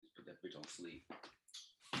sleep.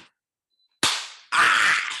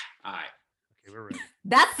 Ah! All right. Okay, we're ready.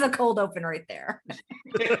 That's the cold open right there.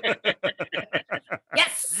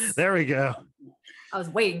 Yes. There we go. I was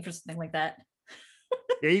waiting for something like that.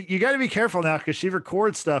 Yeah, you got to be careful now because she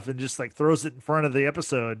records stuff and just like throws it in front of the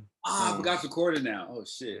episode. Oh, I forgot it's recorded now. Oh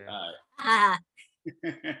shit. Yeah. All Ah.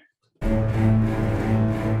 right.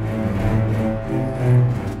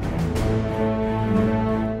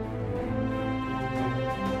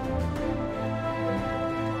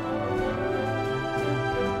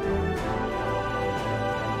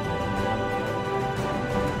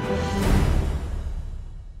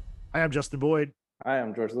 Hi, I'm Justin Boyd. Hi,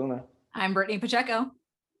 I'm George Luna. I'm Brittany Pacheco.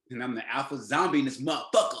 And I'm the alpha zombie in this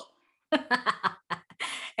motherfucker.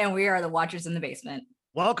 And we are the Watchers in the Basement.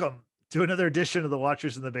 Welcome to another edition of the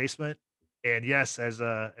Watchers in the Basement. And yes, as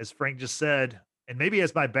Frank just said, and maybe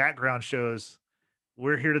as my background shows,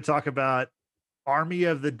 we're here to talk about Army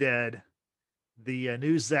of the Dead, the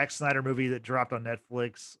new Zack Snyder movie that dropped on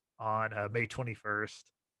Netflix on May 21st.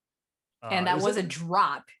 And that was a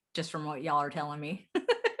drop, just from what y'all are telling me.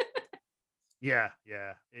 Yeah.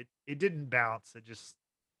 It didn't bounce. It just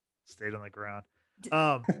stayed on the ground.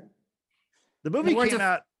 The movie came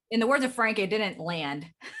out. In the words of Frank, it didn't land.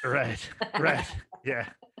 Right. Yeah.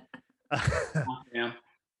 Yeah.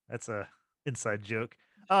 That's a inside joke.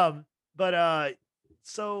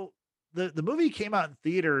 So the movie came out in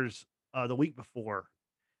theaters the week before,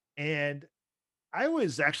 and I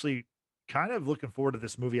was actually kind of looking forward to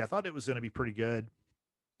this movie. I thought it was going to be pretty good.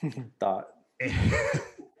 Thought.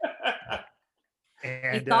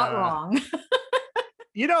 And you thought wrong.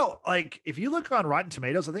 You know, like if you look on Rotten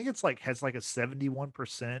Tomatoes, I think it's like has like a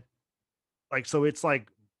 71%. Like, so it's like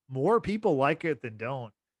more people like it than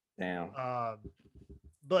don't. Damn.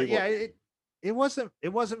 But People- yeah, it wasn't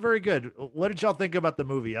very good. What did y'all think about the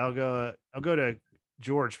movie? I'll go to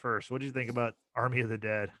George first. What did you think about Army of the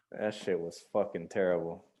Dead? That shit was fucking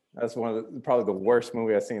terrible. That's probably the worst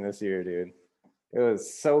movie I've seen this year, dude. It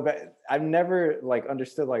was so bad. I've never like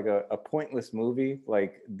understood like a pointless movie.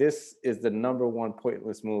 Like this is the number one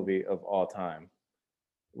pointless movie of all time.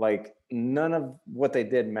 Like none of what they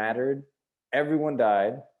did mattered. Everyone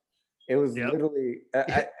died. It was literally,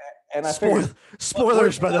 I figured,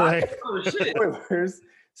 spoilers, by the way. Oh, shit.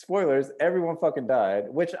 Spoilers. Everyone fucking died.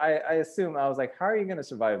 Which I assume I was like, how are you gonna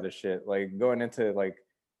survive this shit? Like going into like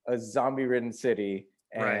a zombie-ridden city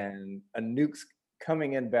and a nuke's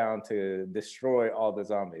coming inbound to destroy all the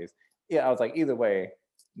zombies. Yeah, I was like, either way,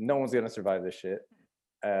 no one's gonna survive this shit.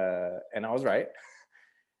 And I was right.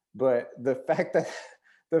 But the fact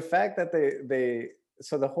that they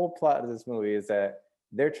so the whole plot of this movie is that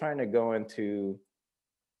they're trying to go into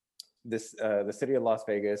this the city of Las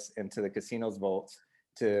Vegas, into the casino's vaults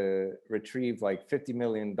to retrieve like $50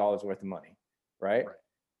 million worth of money, right?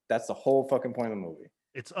 That's the whole fucking point of the movie.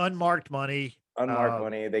 It's unmarked money.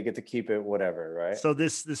 Money, they get to keep it, whatever, right? So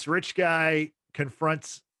this rich guy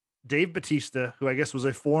confronts Dave Bautista, who I guess was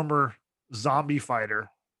a former zombie fighter.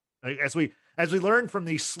 Like, as we learned from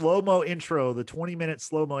the slow-mo intro, the 20-minute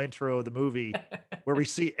slow-mo intro of the movie, where we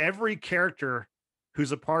see every character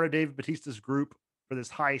who's a part of Dave Bautista's group for this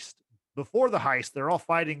heist. Before the heist, they're all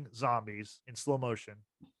fighting zombies in slow motion.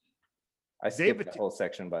 I skipped that whole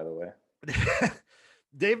section, by the way.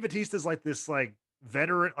 Dave Bautista's like this like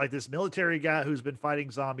veteran, like this military guy who's been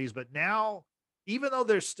fighting zombies, but now even though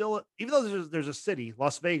there's a city,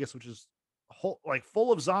 Las Vegas, which is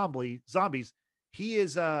full of zombies,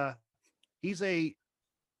 he's a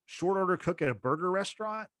short order cook at a burger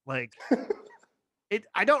restaurant. Like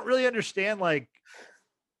I don't really understand like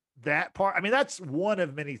that part. I mean, that's one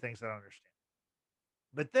of many things I don't understand.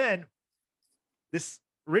 But then this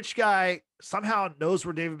rich guy somehow knows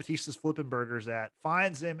where David Bautista's flipping burgers at,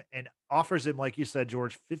 finds him and offers him, like you said,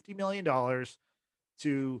 George, $50 million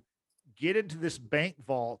to get into this bank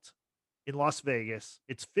vault in Las Vegas.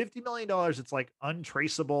 It's $50 million. It's like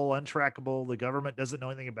untraceable, untrackable. The government doesn't know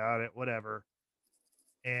anything about it, whatever.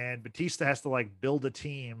 And Bautista has to like build a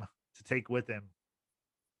team to take with him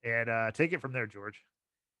and take it from there, George.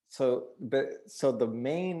 So the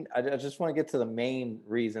main, I just want to get to the main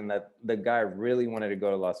reason that the guy really wanted to go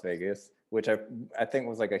to Las Vegas, which I think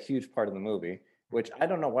was like a huge part of the movie, which I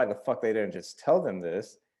don't know why the fuck they didn't just tell them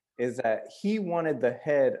this, is that he wanted the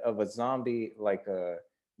head of a zombie, like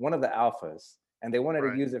one of the alphas, and they wanted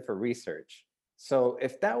to use it for research. So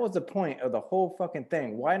if that was the point of the whole fucking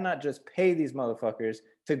thing, why not just pay these motherfuckers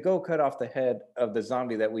to go cut off the head of the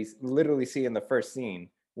zombie that we literally see in the first scene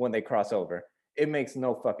when they cross over? It makes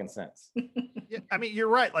no fucking sense. Yeah, I mean, you're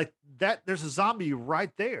right. Like that, there's a zombie right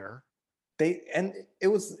there. It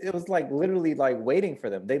was like literally like waiting for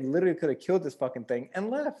them. They literally could have killed this fucking thing and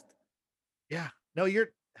left. Yeah. No, you're.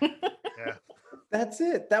 Yeah. That's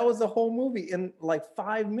it. That was the whole movie in like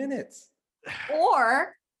 5 minutes.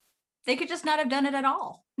 Or they could just not have done it at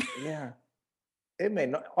all. Yeah. It may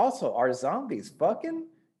not. Also, are zombies fucking?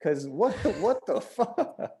 Because what the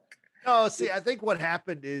fuck? No, see, I think what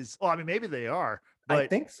happened is, well, I mean, maybe they are, but I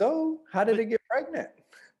think so. How did but- it get pregnant?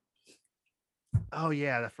 oh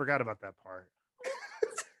yeah, I forgot about that part.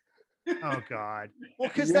 Oh God. Well,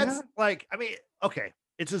 because Yeah. that's like, I mean, okay,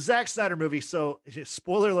 it's a Zack Snyder movie, so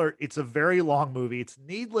spoiler alert, it's a very long movie. It's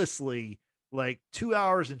needlessly like 2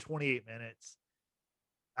 hours and 28 minutes.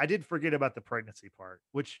 I did forget about the pregnancy part,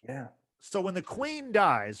 which Yeah. so when the queen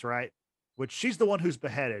dies, right? Which she's the one who's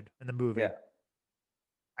beheaded in the movie. Yeah.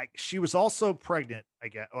 She was also pregnant, I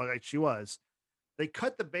guess. Or like she was. They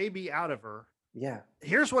cut the baby out of her. Yeah.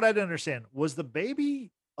 Here's what I didn't understand: was the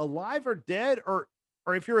baby alive or dead, or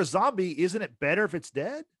if you're a zombie, isn't it better if it's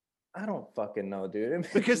dead? I don't fucking know, dude.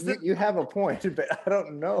 Because you have a point, but I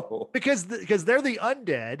don't know. Because they're the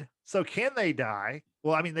undead. So can they die?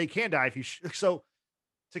 Well, I mean, they can die if you. So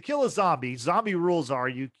to kill a zombie rules are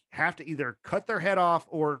you have to either cut their head off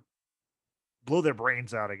or blow their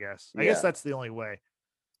brains out. I guess Yeah. that's the only way.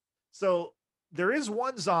 So there is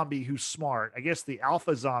one zombie who's smart. I guess the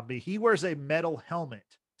alpha zombie. He wears a metal helmet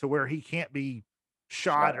to where he can't be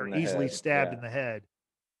shot or in the easily head, stabbed yeah. in the head.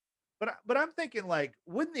 But I'm thinking, like,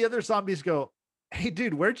 wouldn't the other zombies go, "Hey,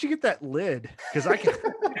 dude, where'd you get that lid? Because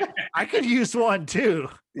I could use one too."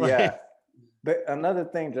 Like, Yeah. But another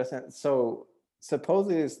thing, Justin, so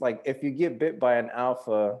supposedly it's like if you get bit by an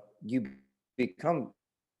alpha, you become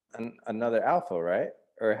another alpha, right?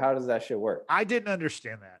 Or how does that shit work? I didn't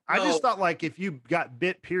understand that. I just thought like if you got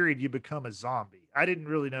bit, period, you become a zombie. I didn't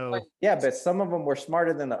really know. Yeah, but some of them were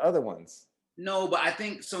smarter than the other ones. No, but I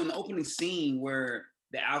think so. In the opening scene where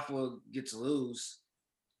the alpha gets loose,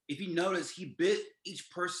 if you notice, he bit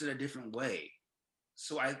each person a different way.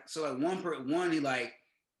 So like one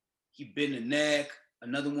he bit in the neck.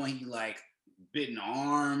 Another one he like bit in the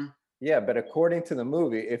arm. Yeah, but according to the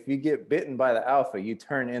movie, if you get bitten by the alpha, you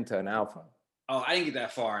turn into an alpha. Oh, I didn't get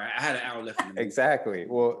that far. I had an hour left in the movie. Exactly.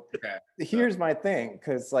 Well, Okay. here's my thing,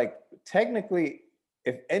 because like technically,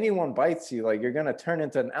 if anyone bites you, like you're gonna turn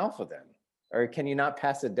into an alpha then, or can you not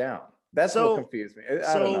pass it down? That's So- what confused me.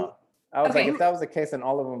 I don't know. I was Okay. like, if that was the case, then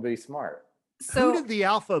all of them would be smart. Who So did the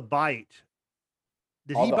alpha bite?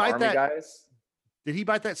 Did All he the bite army that? guys. Did he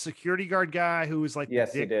bite that security guard guy who was like the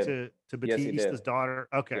Yes, he dick did. to Yes, he Batista's did. daughter?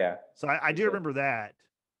 Okay. Yeah. So I he do did. remember that.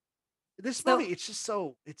 This So- movie, it's just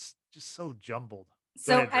so jumbled.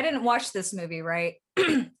 so ahead, I Brittany. didn't watch this movie, right?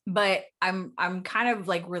 But I'm kind of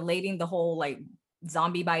like relating the whole like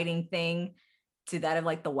zombie biting thing to that of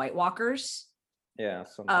like the White Walkers. Yeah,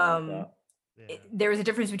 something like Um, that. Yeah. There was a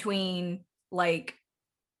difference between like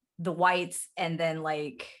the whites and then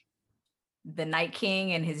like the Night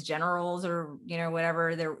King and his generals, or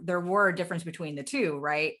whatever. There were a difference between the two,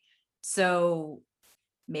 right? So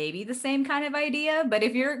maybe the same kind of idea, but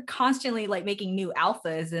if you're constantly like making new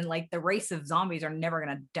alphas, then like the race of zombies are never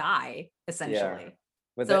gonna die, essentially.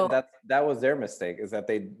 But So- that was their mistake, is that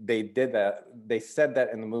they did that. They said that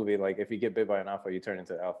in the movie, like if you get bit by an alpha, you turn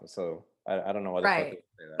into alpha. So I don't know why the fuck Right. they would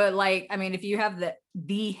say that. But like, I mean, if you have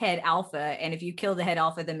the head alpha, and if you kill the head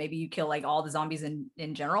alpha, then maybe you kill like all the zombies in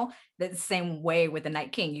general. That's the same way with the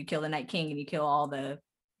Night King. You kill the Night King and you kill all the,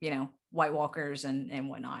 White Walkers and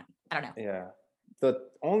whatnot. I don't know. Yeah. The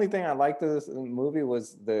only thing I liked of this movie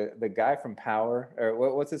was the guy from Power, or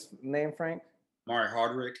what's his name, Frank? Mari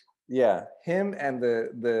Hardwick. Yeah, him and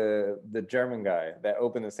the German guy that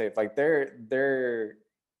opened the safe. Like their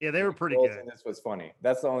Yeah, they were pretty roles good. in this was funny.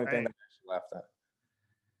 That's the only thing Right. that I actually laughed at.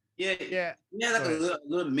 Yeah, Yeah. yeah, like Go a ahead.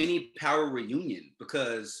 little mini Power reunion,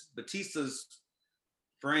 because Batista's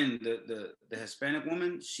friend, the Hispanic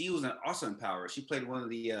woman, she was also in Power. She played one of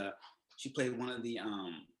the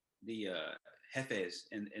jefes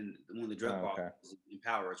and one of the drug Oh, okay. bosses in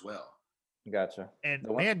Power as well. Gotcha. And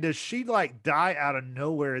The one- man, does she like die out of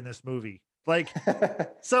nowhere in this movie? Like,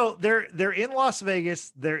 so they're in Las Vegas.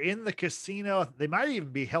 They're in the casino. They might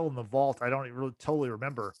even be held in the vault. I don't really totally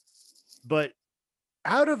remember. But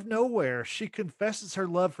out of nowhere, she confesses her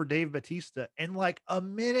love for Dave Bautista, and like a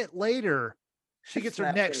minute later, she gets her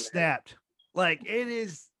Snaps neck in the head. snapped. Like it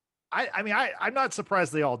is. I mean, I'm not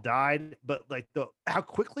surprised they all died, but like how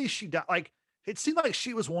quickly she died. Like it seemed like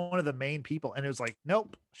she was one of the main people, and it was like,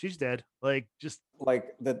 nope, she's dead. Like just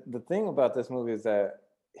Like the thing about this movie is that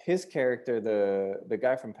his character, the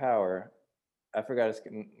guy from Power, I forgot his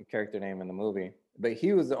character name in the movie, but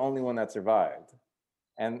he was the only one that survived,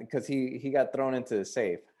 and because he got thrown into the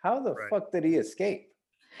safe. How the Right. fuck did he escape?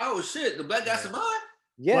 Oh shit, the black guy Yeah. survived?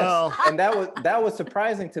 Yes, Well- and that was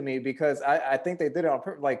surprising to me because I think they did it on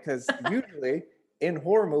purpose. Like, because usually in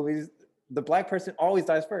horror movies, the black person always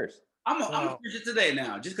dies first. I'm gonna finish it today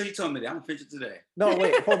now. Just because you told me that, I'm gonna finish it today. No,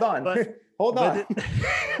 wait, hold on, hold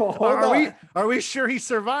on. Are we sure he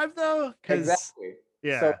survived though? Exactly.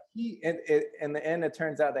 Yeah. So in the end, it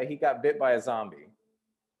turns out that he got bit by a zombie,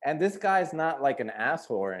 and this guy's not like an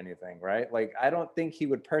asshole or anything, right? Like, I don't think he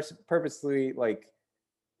would purposely like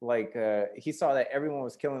he saw that everyone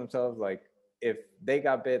was killing themselves. Like, if they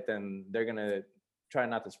got bit, then they're gonna try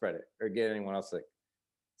not to spread it or get anyone else sick.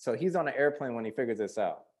 So he's on an airplane when he figures this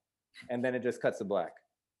out, and then it just cuts to black.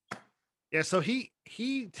 Yeah, so he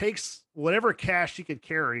takes whatever cash he could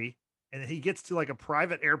carry, and he gets to like a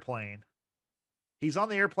private airplane. He's on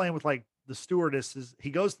the airplane with like the stewardesses. He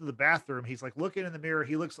goes to the bathroom. He's like looking in the mirror.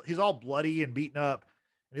 He's all bloody and beaten up,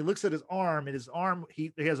 and he looks at his arm. And his arm,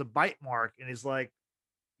 he has a bite mark, and he's like,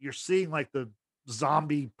 you're seeing like the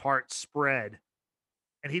zombie part spread,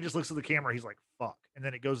 and he just looks at the camera. He's like, "Fuck," and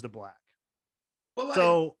then it goes to black. Well, like,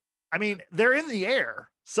 So I mean, they're in the air.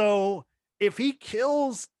 So if he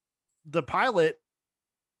kills the pilot,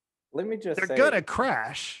 Let me just they're say, gonna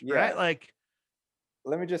crash, Yeah. right? Like,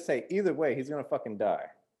 let me just say, either way, he's gonna fucking die.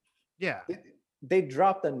 yeah, They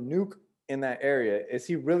dropped a nuke in that area. Is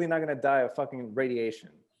he really not gonna die of fucking radiation?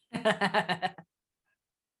 the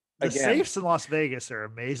Again. safes in Las Vegas are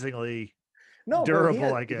amazingly No, but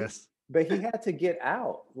durable, I guess. But he had to get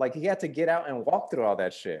out. Like, he had to get out and walk through all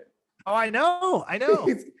that shit. Oh, I know.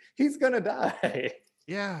 He's gonna die.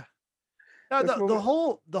 Yeah. No, This movie-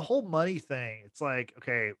 the whole money thing. It's like,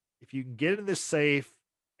 okay, if you can get in this safe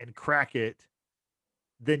and crack it,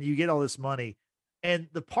 then you get all this money. And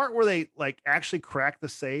the part where they like actually crack the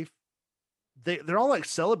safe, they're all like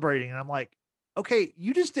celebrating, and I'm like, okay,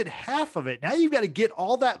 you just did half of it. Now you've got to get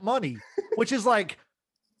all that money, which is like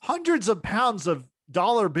hundreds of pounds of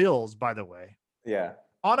dollar bills, by the way, Yeah.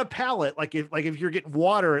 on a pallet. Like if you're getting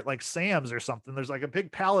water at like Sam's or something, there's like a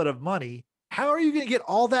big pallet of money. How are you going to get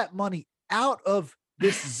all that money out of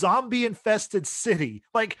this zombie infested city?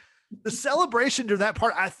 Like, the celebration during that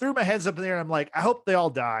part, I threw my hands up in the air and I'm like, I hope they all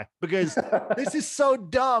die, because this is so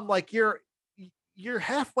dumb. Like, you're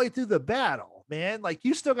halfway through the battle, man. Like,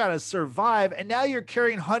 you still got to survive, and now you're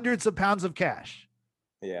carrying hundreds of pounds of cash.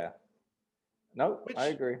 Yeah. Nope, I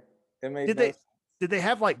agree. It made Did no they- sense. Did they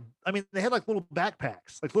have like, I mean, they had like little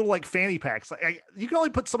backpacks, like little like fanny packs. Like, you can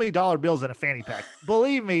only put so many dollar bills in a fanny pack.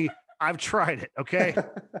 Believe me, I've tried it. Okay.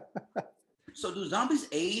 so do zombies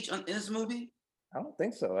age in this movie? I don't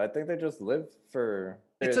think so. I think they just live for.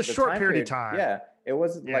 It's a the short time period of time. Yeah, it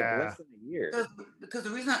was like Yeah. less than a year. Because the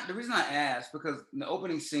reason I asked, because in the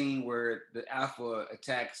opening scene where the Alpha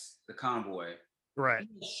attacks the convoy, Right.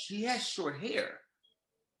 she has short hair.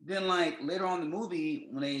 Then, like later on in the movie,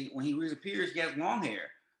 when he reappears, he has long hair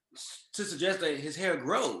to suggest that his hair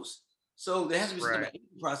grows. So there has to be some Right.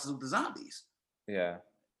 aging process with the zombies. Yeah,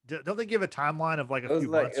 Don't they give a timeline of like a it was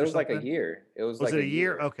few like months? it or was like a something? year. It was Was like it a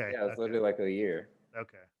year? Okay, Yeah, it was okay. literally like a year.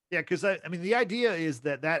 Okay. Yeah, because I mean, the idea is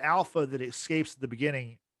that Alpha that escapes at the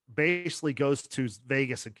beginning basically goes to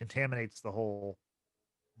Vegas and contaminates the whole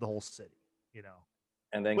city. You know.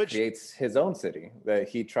 And then Which- creates his own city that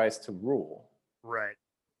he tries to rule. Right.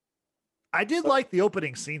 I did like the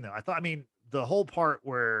opening scene though. I mean, the whole part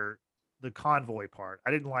where the convoy part,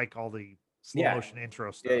 I didn't like all the slow Yeah. motion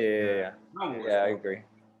intro stuff. Yeah. No, Yeah, I agree.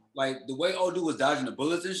 Like the way old dude was dodging the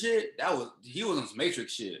bullets and shit. He was on some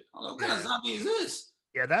Matrix shit. I'm like, what kind of Yeah. zombie is this?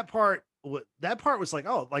 Yeah, that part was like,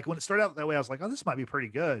 oh, like when it started out that way, I was like, oh, this might be pretty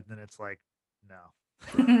good. And then it's like,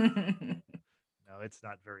 no, no, it's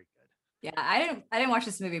not very good. Yeah, I didn't watch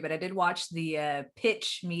this movie, but I did watch the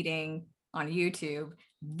pitch meeting on YouTube.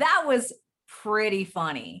 That was pretty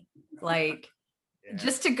funny. Like, Yeah.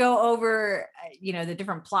 just to go over, the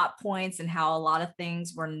different plot points and how a lot of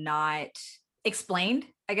things were not explained,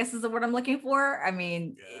 I guess is the word I'm looking for. I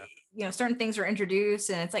mean, Yeah. certain things were introduced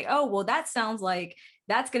and it's like, oh, well, that sounds like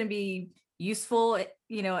that's going to be useful,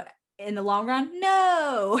 in the long run.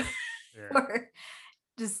 No, Yeah. or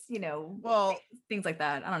just, Well, things like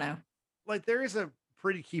that. I don't know. like there is a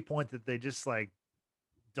pretty key point that they just like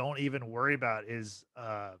don't even worry about is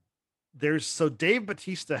Dave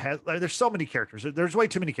Bautista has there's so many characters. There's way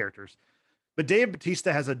too many characters. But Dave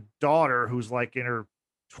Bautista has a daughter who's like in her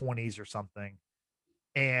 20s or something.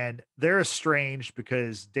 And they're estranged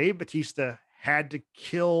because Dave Bautista had to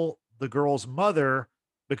kill the girl's mother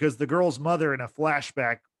because the girl's mother in a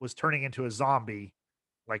flashback was turning into a zombie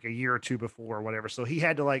like a year or two before or whatever. So he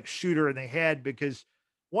had to like shoot her in the head because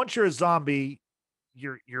once you're a zombie,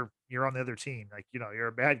 you're on the other team. Like, you're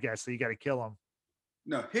a bad guy, so you got to kill him.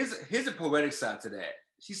 No, here's a poetic side to that.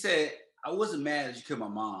 She said, I wasn't mad that you killed my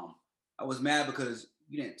mom. I was mad because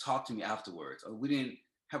you didn't talk to me afterwards, or we didn't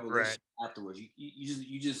have a relationship afterwards.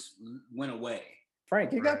 You just went away.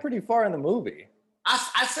 Frank, you got pretty far in the movie.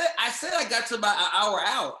 I said I got to about an hour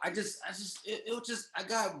out. It was just I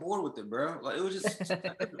got bored with it, bro. Like it was just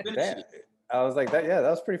I was like that. Yeah, that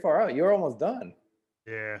was pretty far out. You were almost done.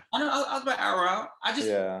 Yeah. I know. I was about an hour out. I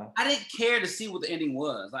didn't care to see what the ending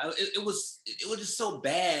was. Like it was just so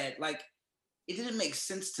bad. Like it didn't make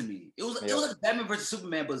sense to me. It was like Batman versus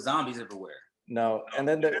Superman, but zombies everywhere. No, and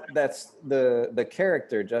then that's the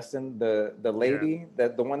character, Justin, the lady,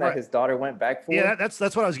 that the one that his daughter went back for. Yeah, that's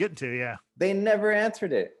what I was getting to. Yeah, they never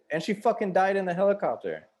answered it, and she fucking died in the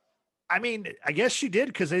helicopter. I mean, I guess she did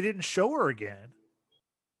because they didn't show her again.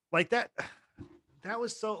 Like that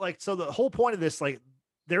was so like so. The whole point of this, like,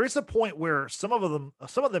 there is a point where some of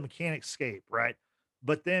them can't escape, right?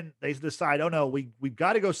 But then they decide, oh no, we've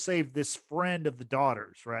got to go save this friend of the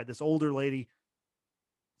daughter's, right? This older lady.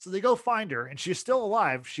 So they go find her, and she's still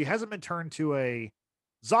alive. She hasn't been turned to a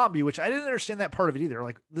zombie, which I didn't understand that part of it either.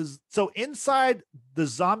 Like so inside the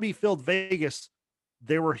zombie-filled Vegas,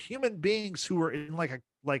 there were human beings who were in like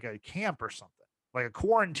a camp or something, like a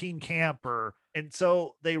quarantine camp, and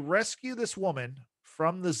so they rescue this woman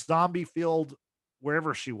from the zombie-filled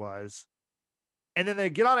wherever she was. And then they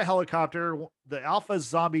get on a helicopter. The alpha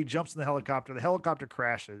zombie jumps in the helicopter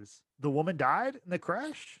crashes. The woman died in the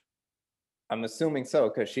crash. I'm assuming so,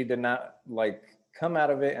 because she did not like come out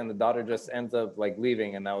of it, and the daughter just ends up like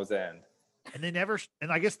leaving, and that was the end.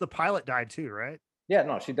 And I guess the pilot died too, right? Yeah,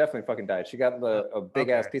 no, she definitely fucking died. She got a big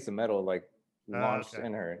ass piece of metal like launched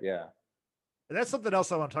in her. Yeah. And that's something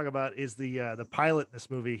else I want to talk about is the pilot in this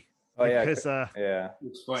movie. Oh because, yeah.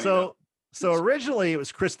 So originally it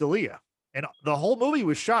was Chris D'Elia, and the whole movie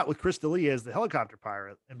was shot with Chris D'Elia as the helicopter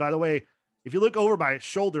pilot. And by the way, if you look over my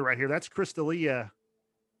shoulder right here, that's Chris D'Elia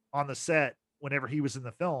on the set whenever he was in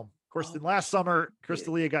the film. Of course, then last summer, Chris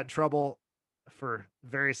D'Elia got in trouble for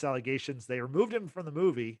various allegations. They removed him from the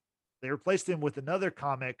movie. They replaced him with another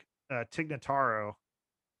comic, Tig Notaro,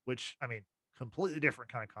 which, I mean, completely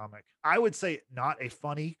different kind of comic. I would say not a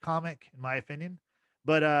funny comic, in my opinion.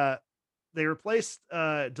 But they replaced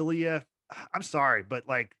D'Elia. I'm sorry, but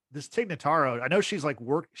like this Tig Notaro, I know she's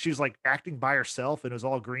like acting by herself and it was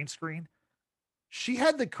all green screen. She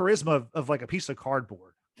had the charisma of like a piece of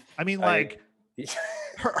cardboard. I mean, like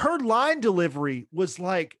her line delivery was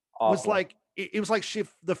like awful. It was like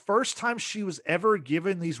the first time she was ever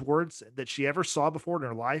given these words that she ever saw before in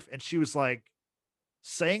her life, and she was like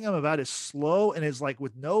saying them about as slow and as like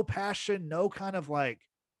with no passion, no kind of like,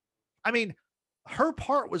 I mean, her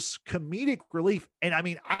part was comedic relief, and I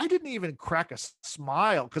mean, I didn't even crack a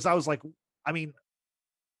smile because I was like,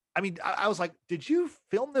 I was like, did you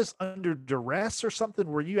film this under duress or something?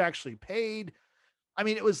 Were you actually paid? I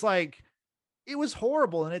mean, it was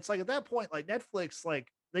horrible. And it's like, at that point, like Netflix, like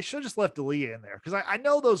they should have just left D'Elia in there. Cause I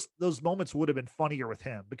know those moments would have been funnier with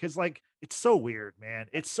him because like, it's so weird, man.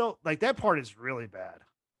 It's so like, that part is really bad.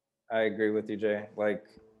 I agree with you, Jay. Like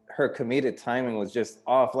her comedic timing was just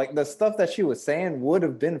off. Like the stuff that she was saying would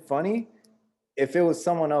have been funny if it was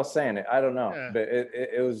someone else saying it. I don't know, but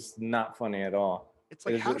it was not funny at all. It's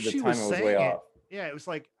like how she was saying it. Yeah, it was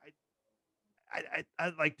like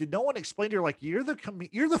I like, did no one explain to her like you're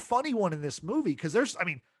the funny one in this movie? Because there's, I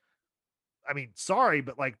mean, sorry,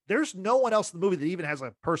 but like there's no one else in the movie that even has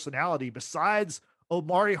a personality besides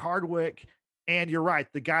Omari Hardwick, and you're right,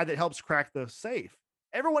 the guy that helps crack the safe.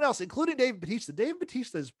 Everyone else, including Dave Bautista. Dave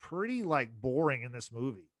Bautista is pretty like boring in this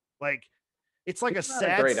movie. Like it's like he's a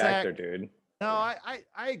sad, great actor, dude. No,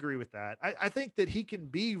 I agree with that. I think that he can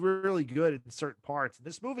be really good in certain parts. In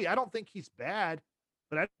this movie, I don't think he's bad,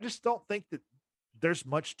 but I just don't think that there's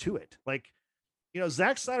much to it. Like, you know,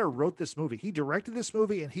 Zack Snyder wrote this movie. He directed this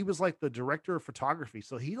movie, and he was like the director of photography.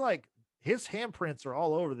 So he like his handprints are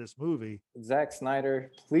all over this movie. Zack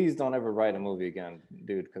Snyder, please don't ever write a movie again,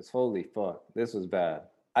 dude, because holy fuck, this was bad.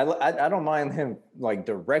 I don't mind him like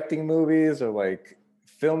directing movies or like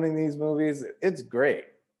filming these movies. It's great.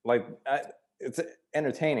 Like it's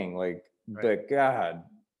entertaining, like, but God,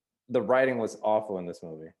 the writing was awful in this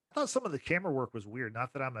movie. I thought some of the camera work was weird.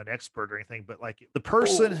 Not that I'm an expert or anything, but like the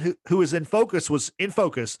person who was in focus was in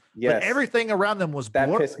focus, but everything around them was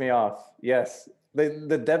that pissed me off. Yes,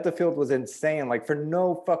 the depth of field was insane, like for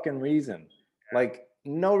no fucking reason, like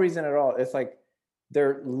no reason at all. It's like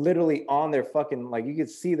they're literally on their fucking, like you could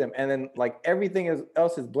see them, and then like everything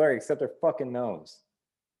else is blurry except their fucking nose.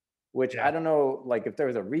 Which I don't know, like if there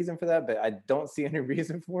was a reason for that, but I don't see any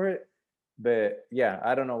reason for it. But yeah,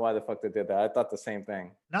 I don't know why the fuck they did that. I thought the same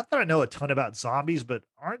thing. Not that I know a ton about zombies, but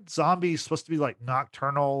aren't zombies supposed to be like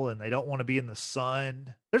nocturnal and they don't want to be in the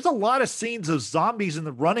sun? There's a lot of scenes of zombies in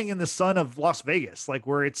the running in the sun of Las Vegas, like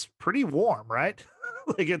where it's pretty warm, right?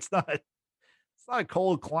 Like it's not a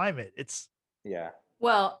cold climate. It's Yeah.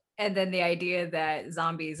 Well, and then the idea that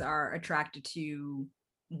zombies are attracted to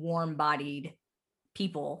warm-bodied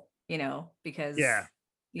people, because Yeah.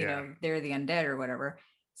 they're the undead or whatever.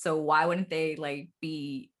 So why wouldn't they like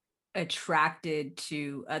be attracted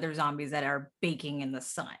to other zombies that are baking in the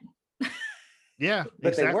sun? yeah, But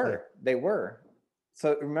exactly. they were.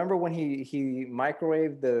 So remember when he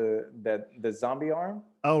microwaved the zombie arm?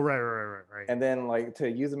 Oh, right. And then like to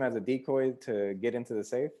use them as a decoy to get into the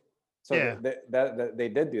safe. So Yeah. that they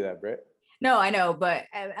did do that, Britt. No, I know, but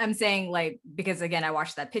I'm saying like, because again, I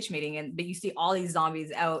watched that pitch meeting but you see all these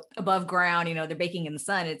zombies out above ground, they're baking in the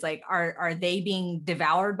sun. It's like, are they being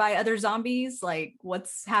devoured by other zombies? Like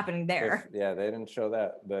what's happening there? Yeah, they didn't show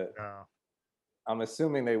that, but Oh. I'm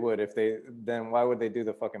assuming they would. Then why would they do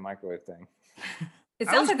the fucking microwave thing? It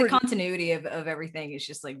I sounds was like pretty- the continuity of everything is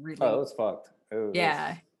just like really, Oh, it was fucked.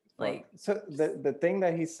 yeah. Like, so the thing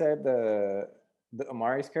that he said, the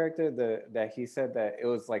Amari's character, that he said that it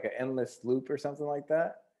was like an endless loop or something like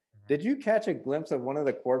that. Did you catch a glimpse of one of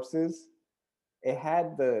the corpses? It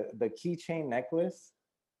had the keychain necklace.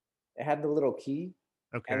 It had the little key.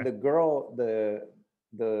 Okay. And the girl, the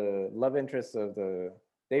love interest of the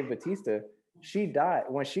Dave Bautista, she died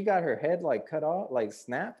when she got her head like cut off, like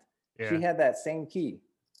snapped. Yeah. She had that same key.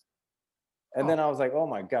 And then I was like, oh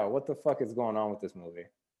my God, what the fuck is going on with this movie?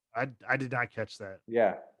 I did not catch that.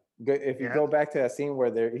 Yeah. If you go back to that scene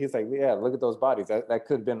where he's like, yeah, look at those bodies. That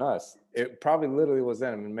could have been us. It probably literally was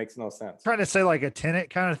them. It makes no sense. Trying to say like a Tenet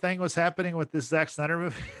kind of thing was happening with this Zack Snyder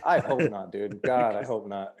movie. I hope not, dude. God, I hope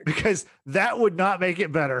not. Because that would not make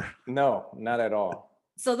it better. No, not at all.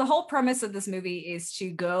 So the whole premise of this movie is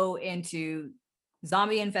to go into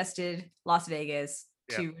zombie infested Las Vegas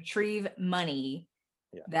to retrieve money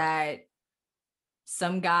that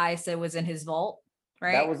some guy said was in his vault,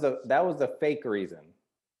 right? That was the fake reason.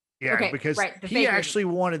 Yeah, Okay, because right, he actually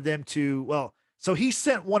wanted them to, so he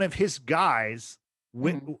sent one of his guys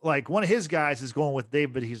with like one of his guys is going with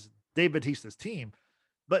Dave Bautista's team.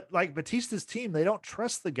 But like Bautista's team, they don't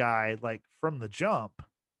trust the guy like from the jump.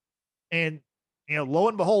 And lo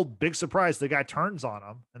and behold, big surprise, the guy turns on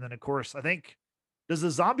him. And then of course, I think, does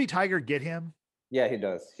the zombie tiger get him? Yeah, he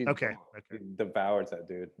does. He devours that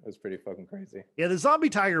dude. It was pretty fucking crazy. Yeah, the zombie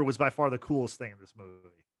tiger was by far the coolest thing in this movie,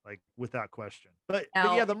 like without question. But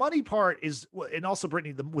yeah, the money part is, and also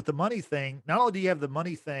Brittany, with the money thing, not only do you have the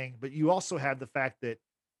money thing, but you also have the fact that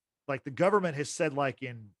like the government has said like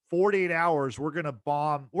in 48 hours, we're going to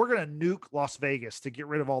nuke Las Vegas to get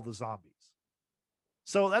rid of all the zombies.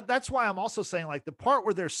 So that's why I'm also saying like the part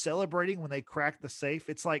where they're celebrating when they crack the safe,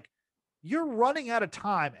 it's like, you're running out of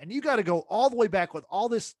time and you got to go all the way back with all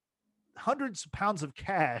this hundreds of pounds of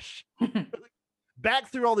cash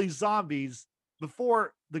back through all these zombies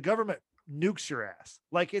before the government nukes your ass.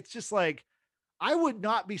 Like, it's just like, I would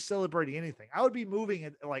not be celebrating anything. I would be moving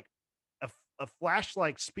at like a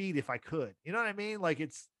flash-like speed if I could, you know what I mean? Like,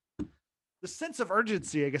 it's the sense of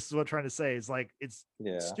urgency, I guess is what I'm trying to say, is like, it's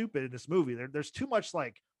stupid in this movie. There's too much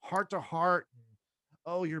like heart to heart.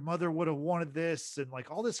 Oh, your mother would have wanted this, and like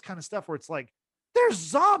all this kind of stuff where it's like, there's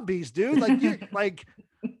zombies, dude. Like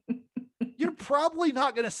you're probably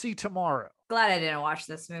not going to see tomorrow. Glad I didn't watch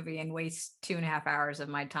this movie and waste 2.5 hours of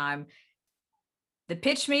my time. The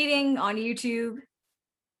pitch meeting on YouTube,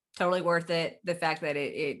 totally worth it. The fact that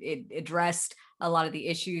it addressed a lot of the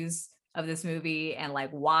issues of this movie and like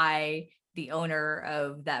why the owner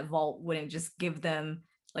of that vault wouldn't just give them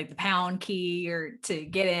like the pound key or to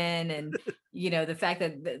get in, and the fact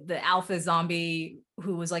that the alpha zombie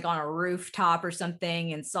who was like on a rooftop or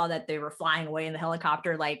something and saw that they were flying away in the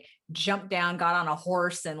helicopter, like jumped down, got on a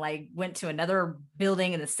horse and like went to another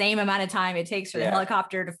building in the same amount of time it takes for the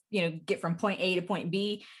helicopter to get from point A to point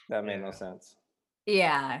B. That made no sense.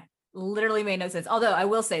 Yeah, literally made no sense. Although I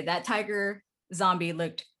will say that tiger zombie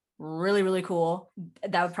looked really, really cool.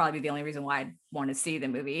 That would probably be the only reason why I'd want to see the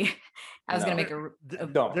movie. I was gonna make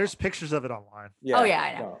there's pictures of it online. Yeah, oh yeah,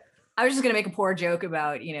 I know. I was just gonna make a poor joke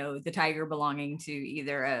about the tiger belonging to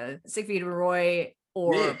either Siegfried Roy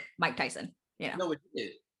or Mike Tyson. No, it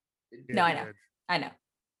did. No, I know.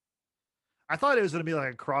 I thought it was gonna be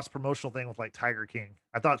like a cross promotional thing with like Tiger King.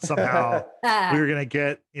 I thought somehow we were gonna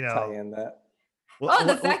get tie in that.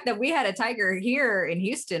 The fact that we had a tiger here in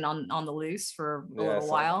Houston on the loose for a little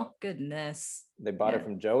while. Goodness. They bought it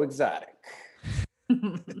from Joe Exotic.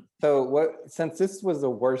 So since this was the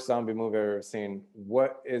worst zombie movie I've ever seen,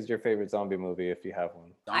 what is your favorite zombie movie if you have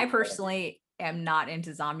one? I personally am not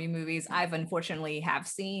into zombie movies. I've unfortunately have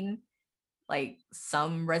seen like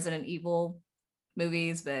some Resident Evil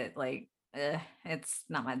movies, but like it's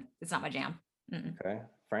not my jam. Mm-mm. Okay,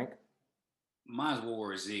 Frank. Mine's World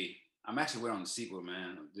War Z. I'm actually waiting on the sequel,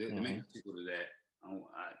 man. They make a sequel to that.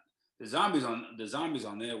 The zombies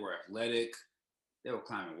on there were athletic. They were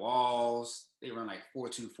climbing walls. They run like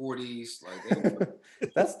 4.240s.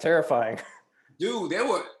 Like That's terrifying. Dude, they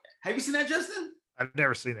were. Have you seen that, Justin? I've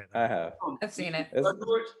never seen it. I have. I've seen it.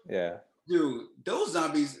 Yeah. Dude, those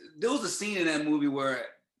zombies. There was a scene in that movie where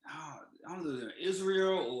I don't know if it was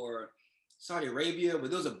Israel or Saudi Arabia,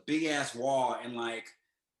 but there was a big ass wall, and like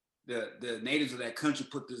the natives of that country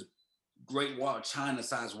put this great wall,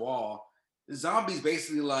 China-sized wall. The zombies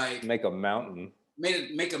basically like make a mountain.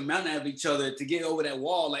 Make a mountain out of each other to get over that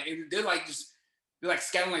wall. Like they're like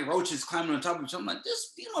scattering like roaches climbing on top of each other. I'm like,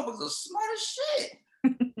 these motherfuckers are smart as shit.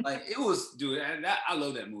 Like it was, dude. I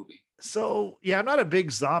love that movie. So yeah, I'm not a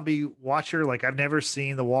big zombie watcher. Like I've never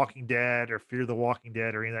seen The Walking Dead or Fear the Walking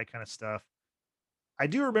Dead or any of that kind of stuff. I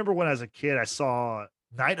do remember when I was a kid, I saw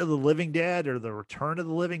Night of the Living Dead or The Return of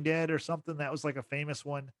the Living Dead or something. That was like a famous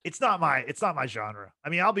one. It's not my genre. I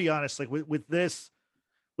mean, I'll be honest, like with this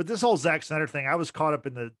whole Zack Snyder thing, I was caught up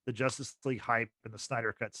in the Justice League hype and the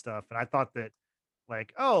Snyder Cut stuff. And I thought that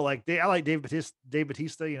like, oh, like I like Dave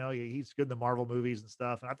Bautista, you know, he's good in the Marvel movies and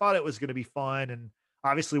stuff. And I thought it was going to be fun. And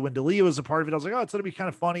obviously when D'Elia was a part of it, I was like, oh, it's going to be kind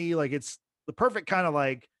of funny. Like it's the perfect kind of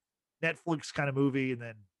like Netflix kind of movie. And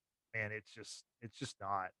then, man, it's just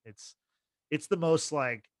not. It's the most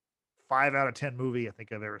like 5 out of 10 movie I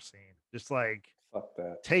think I've ever seen. Just like, fuck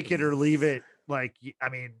that. Take it or leave it. Like, I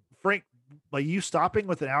mean, Frank, like you stopping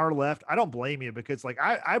with an hour left, I don't blame you because like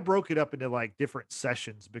I broke it up into like different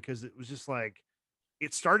sessions because it was just like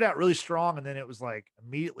it started out really strong and then it was like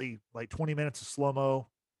immediately like 20 minutes of slow-mo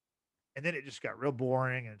and then it just got real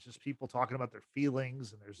boring and it's just people talking about their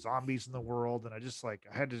feelings and there's zombies in the world and I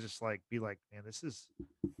had to just like be like, man, this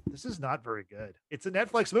is not very good. It's a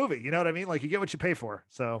Netflix movie, you know what I mean? Like you get what you pay for.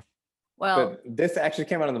 So well, but this actually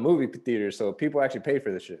came out in the movie theater, so people actually paid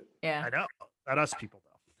for this shit. Yeah, I know, not us people though.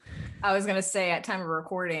 I was gonna say at time of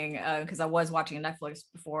recording, because I was watching Netflix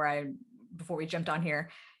before we jumped on here.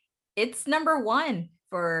 It's number 1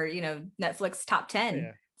 for Netflix top 10.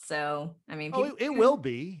 Yeah. So I mean, it will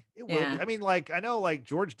be. It will be. I mean, like I know, like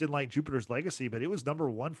George didn't like Jupiter's Legacy, but it was number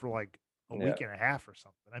 1 for like a week and a half or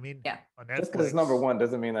something. I mean, yeah. On Netflix, just because it's number 1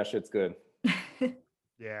 doesn't mean that shit's good.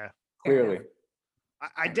 Yeah, clearly.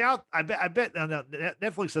 I doubt. I bet. No,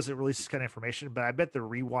 Netflix doesn't release this kind of information, but I bet the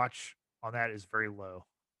rewatch on that is very low.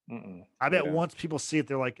 I bet once people see it,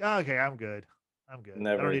 they're like, oh, okay, I'm good.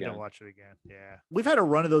 Never I don't need to watch it again. Yeah. We've had a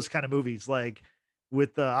run of those kind of movies, like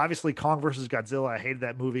with obviously Kong versus Godzilla. I hated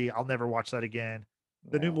that movie. I'll never watch that again.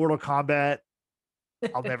 The new Mortal Kombat,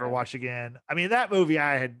 I'll never watch again. I mean, that movie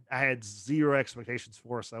I had zero expectations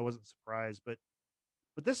for, so I wasn't surprised. But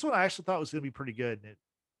this one I actually thought was going to be pretty good, and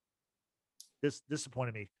this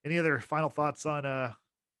disappointed me. Any other final thoughts on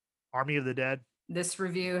Army of the Dead? This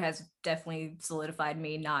review has definitely solidified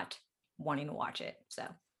me not wanting to watch it. So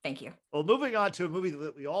thank you. Well, moving on to a movie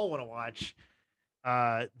that we all want to watch,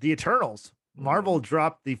 The Eternals. Marvel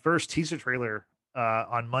dropped the first teaser trailer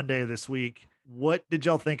on Monday of this week. What did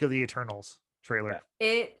y'all think of the Eternals trailer?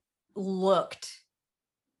 It looked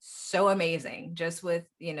so amazing, just with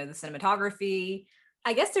the cinematography.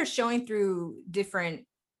 I guess they're showing through different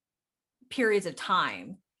periods of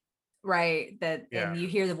time, right? And you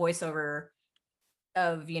hear the voiceover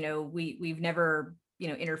of we've never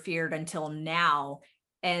interfered until now,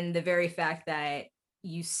 and the very fact that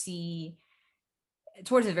you see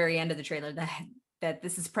towards the very end of the trailer that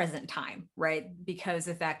this is present time, right? Because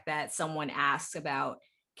the fact that someone asks about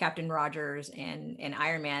Captain Rogers and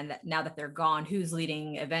Iron Man, that now that they're gone, who's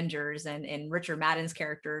leading Avengers, and Richard Madden's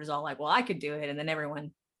character is all like, well, I could do it, and then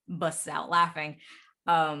everyone busts out laughing.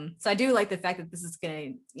 So I do like the fact that this is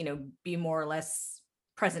going to be more or less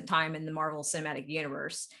present time in the Marvel Cinematic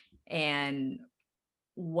Universe and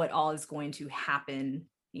what all is going to happen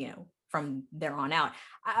from there on out.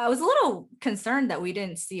 I was a little concerned that we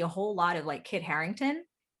didn't see a whole lot of like Kit Harington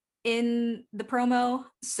in the promo,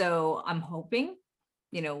 so I'm hoping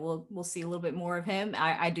we'll see a little bit more of him.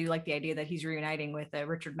 I do like the idea that he's reuniting with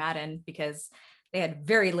Richard Madden, because they had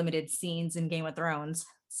very limited scenes in Game of Thrones,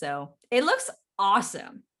 so it looks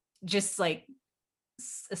awesome. Just like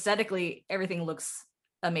aesthetically, everything looks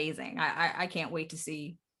amazing. I can't wait to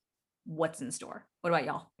see what's in store. What about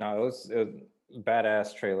y'all? No, it was a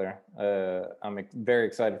badass trailer. I'm very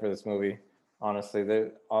excited for this movie. honestly.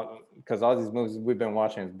 Because all these movies we've been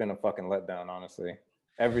watching has been a fucking letdown, honestly.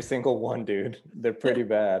 Every single one, dude. They're pretty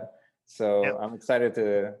bad. So Yep. I'm excited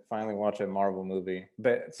to finally watch a Marvel movie.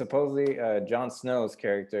 But supposedly, Jon Snow's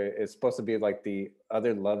character is supposed to be like the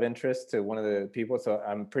other love interest to one of the people. So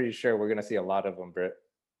I'm pretty sure we're gonna see a lot of them, Britt.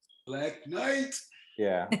 Black Knight.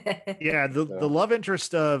 Yeah. Yeah, the So- love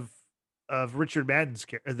interest of Richard Madden's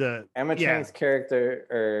the Emma yeah. Chang's character,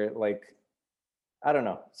 or like, I don't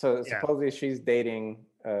know. So Yeah. supposedly she's dating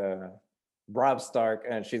Rob Stark,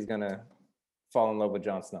 and she's gonna fall in love with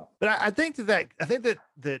Jon Snow. But I think that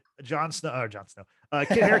Jon Snow,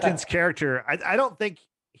 Kit Harington's character, I don't think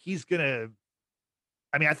he's gonna.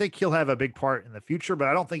 I mean, I think he'll have a big part in the future, but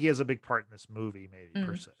I don't think he has a big part in this movie, maybe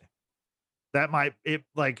per se. That might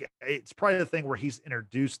it's probably the thing where he's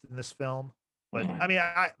introduced in this film. But I mean,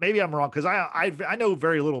 maybe I'm wrong because I know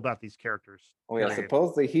very little about these characters. Oh yeah,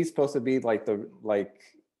 supposedly he's supposed to be like the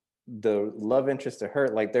love interest to her.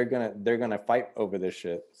 Like they're gonna fight over this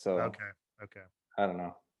shit. So Okay. I don't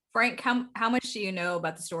know. Frank, how much do you know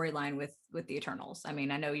about the storyline with the Eternals? I mean,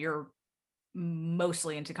 I know you're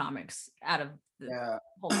mostly into comics out of the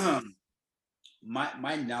whole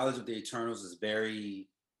my knowledge of the Eternals is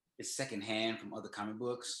it's secondhand from other comic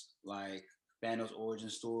books, like Thanos origin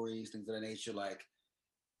stories, things of that nature. Like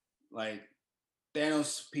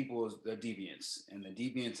Thanos people, they're deviants, and the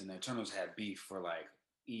deviants and the Eternals had beef for like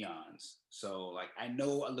eons. So like I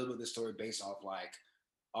know a little of the story based off like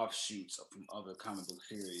offshoots from other comic book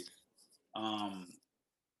series.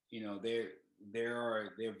 You know, they're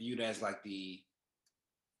viewed as like the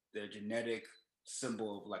genetic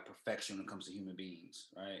symbol of like perfection when it comes to human beings,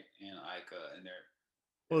 right? And like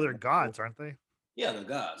they're gods, aren't they? Yeah, they're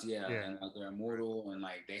gods. Yeah, Yeah. and like, they're immortal, and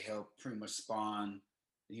like they help pretty much spawn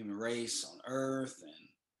the human race on Earth,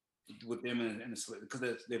 and with them in the because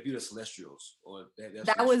they're viewed as celestials, or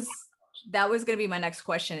that was going to be my next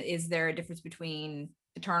question. Is there a difference between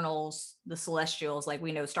Eternals, the Celestials? Like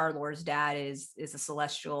we know Star-Lord's dad is a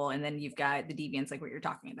Celestial, and then you've got the Deviants, like what you're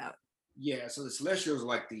talking about. Yeah, so the Celestials are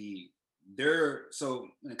like so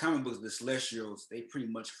in the comic books, the Celestials, they pretty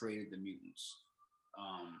much created the mutants.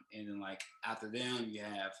 And then like after them, you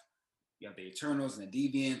have the Eternals and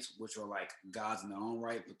the Deviants, which are like gods in their own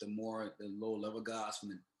right, but the lower level gods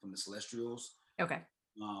from the Celestials. Okay.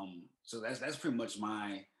 So that's pretty much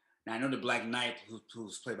my. Now I know the Black Knight,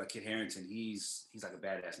 who's played by Kit Harington, he's like a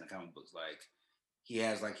badass in the comic books. Like he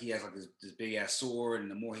has this big ass sword,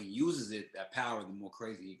 and the more he uses it, that power, the more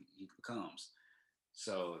crazy he becomes.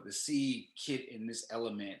 So to see Kit in this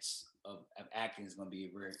elements of acting is going to be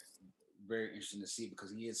very, very interesting to see,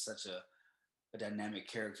 because he is such a dynamic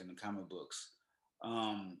character in the comic books.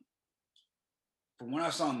 From what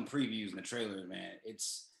I saw in the previews and the trailers, man,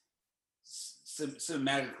 it's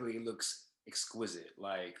cinematically it looks exquisite.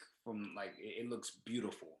 Like it looks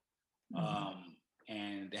beautiful.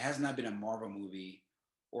 And there has not been a Marvel movie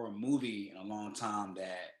or a movie in a long time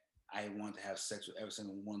that I want to have sex with every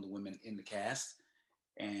single one of the women in the cast.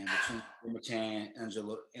 And between Emma Chan,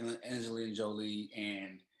 Angelina Jolie,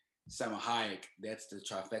 and Salma Hayek, that's the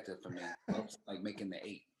trifecta for me. That's like making the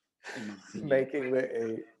 8. Making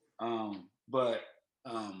the 8. But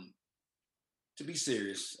to be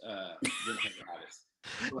serious,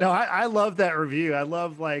 no, I love that review. I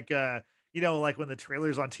love like like when the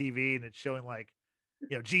trailer's on TV and it's showing like,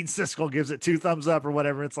 Gene Siskel gives it 2 thumbs up or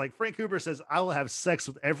whatever. It's like Frank Cooper says, I will have sex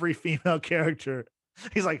with every female character.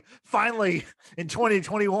 He's like, finally in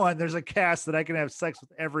 2021, there's a cast that I can have sex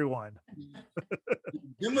with everyone.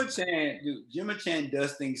 Gemma Chan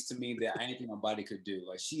does things to me that I didn't think my body could do.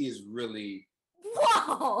 Like she is really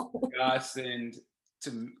godsend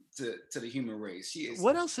to the human race. She is.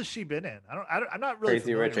 What else has she been in? I'm not really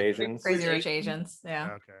Crazy Rich Asians. Crazy Rich Asians. Yeah.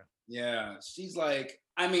 Okay. Yeah, she's like.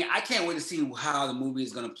 I mean, I can't wait to see how the movie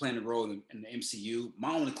is going to play a role in the MCU.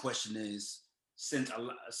 My only question is, since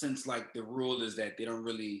like the rule is that they don't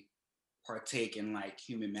really partake in like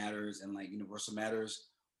human matters and like universal matters,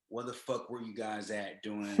 where the fuck were you guys at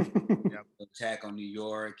doing the attack on New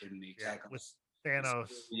York and the attack on with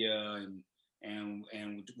Thanos? Yeah, and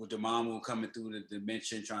with Dormammu coming through the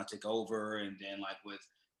dimension trying to take over, and then like with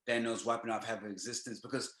Thanos wiping off half of existence,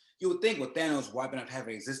 because you would think with Thanos wiping off half of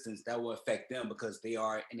existence that will affect them because they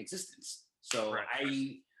are in existence. So right.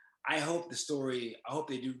 I hope the story. I hope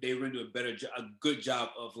they really do a good job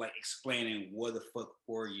of like explaining where the fuck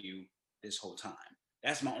were you this whole time.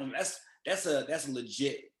 That's my own. That's a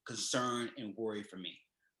legit concern and worry for me.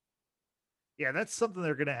 Yeah, that's something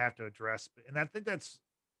they're gonna have to address, and I think that's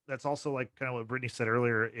also like kind of what Brittany said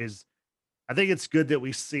earlier. Is I think it's good that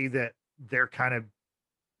we see that they're kind of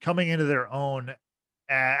coming into their own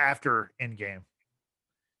after Endgame.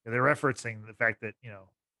 They're referencing the fact that,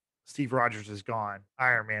 Steve Rogers is gone,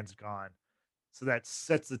 Iron Man's gone. So that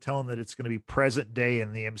sets the tone that it's going to be present day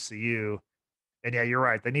in the MCU. And yeah, you're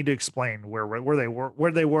right. They need to explain where they were,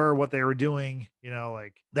 what they were doing.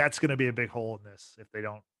 Like that's going to be a big hole in this if they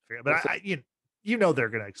don't figure. But they're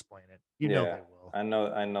going to explain it. They will. I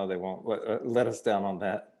know they won't let us down on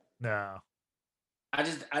that. No.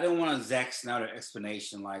 I don't want a Zack Snyder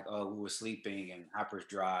explanation like, oh, we were sleeping in Hopper's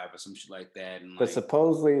Drive or some shit like that. And but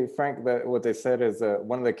supposedly, Frank, that what they said is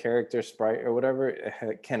one of the characters, Sprite or whatever,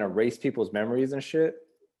 can erase people's memories and shit.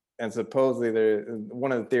 And supposedly,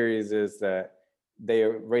 one of the theories is that they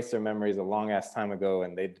erased their memories a long ass time ago,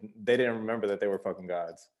 and they didn't remember that they were fucking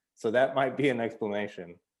gods. So that might be an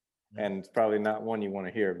explanation, and it's probably not one you want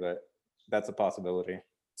to hear, but that's a possibility.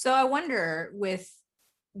 So I wonder with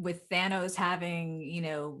Thanos having,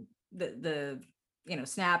 the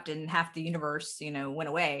snapped and half the universe, went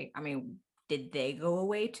away. I mean, did they go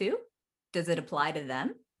away too? Does it apply to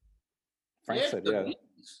them? Frank said, yeah.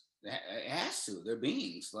 It has to. They're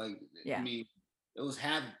beings. Like, yeah. I mean, it was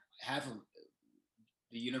half of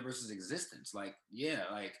the universe's existence. Like, yeah,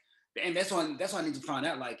 like, and that's why I need to find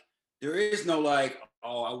out. Like, there is no like,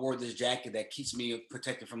 oh, I wore this jacket that keeps me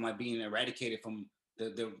protected from like being eradicated from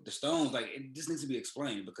the stones. Like, it just needs to be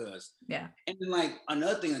explained because yeah. And then like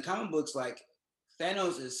another thing in comic books, like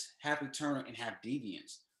Thanos is half eternal and half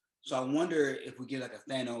deviance. So I wonder if we get like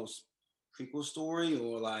a Thanos prequel story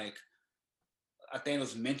or like a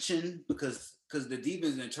Thanos mention because the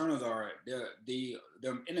deviants and Eternals are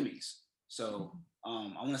they're enemies. So I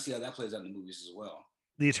want to see how that plays out in the movies as well.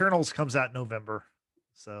 The Eternals comes out in November.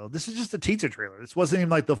 So this is just a teaser trailer. This wasn't even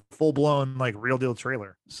like the full blown like real deal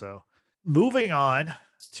trailer. So moving on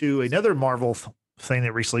to another Marvel thing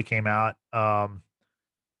that recently came out.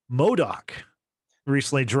 MODOK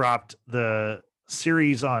recently dropped the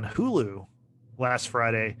series on Hulu last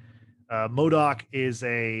Friday. MODOK is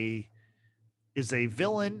a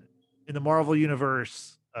villain in the Marvel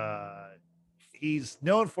universe. He's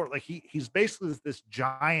known for like he's basically this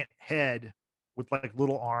giant head with like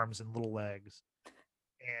little arms and little legs.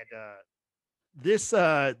 And this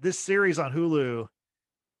series on Hulu,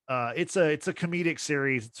 it's a comedic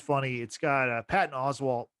series. It's funny. It's got Patton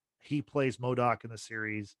Oswalt. He plays MODOK in the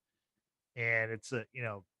series, and it's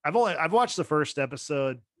I've watched the first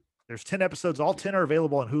episode. There's 10 episodes. All 10 are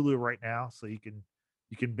available on Hulu right now, so you can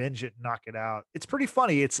binge it and knock it out. It's pretty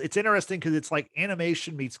funny. It's interesting because it's like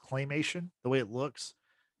animation meets claymation, the way it looks.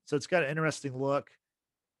 So it's got an interesting look.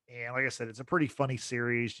 And like I said, it's a pretty funny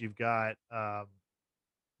series. You've got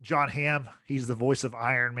John Hamm. He's the voice of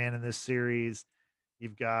Iron Man in this series.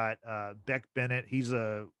 You've got Beck Bennett. He's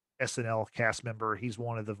a SNL cast member. He's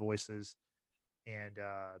one of the voices. And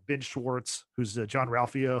Ben Schwartz, who's John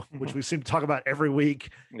Ralphio, which we seem to talk about every week.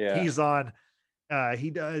 Yeah. He's on.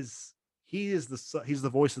 He's the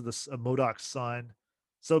voice of the MODOK's son.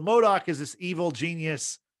 So MODOK is this evil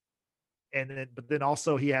genius, but then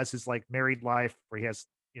also he has his like married life where he has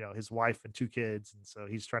his wife and 2 kids, and so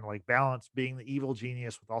he's trying to like balance being the evil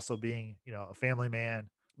genius with also being a family man.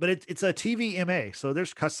 But it's a TV MA, so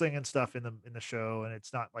there's cussing and stuff in the show, and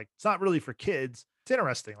it's not really for kids. It's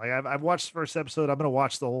interesting. Like I've watched the first episode. I'm gonna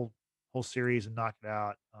watch the whole series and knock it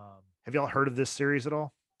out. Have y'all heard of this series at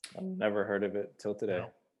all? I've never heard of it till today.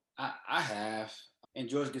 No. I have, and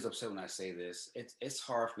George gets upset when I say this. It's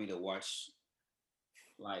hard for me to watch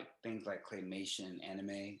like things like claymation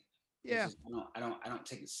anime. Yeah, just, I don't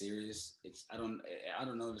take it serious. I don't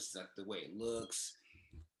know this is like the way it looks.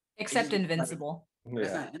 Except Invincible.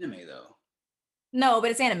 It's not anime though. No,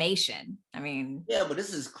 but it's animation. I mean, yeah, but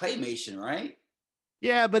this is claymation, right?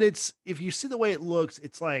 Yeah, but it's if you see the way it looks,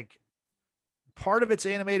 it's like part of it's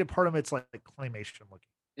animated, part of it's like claymation looking.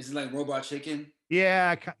 Is it like Robot Chicken?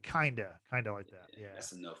 Yeah, kind of like that. Yeah,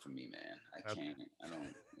 that's enough for me, man. I can't. I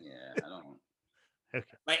don't. Okay.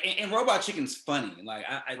 Like, and Robot Chicken's funny. Like,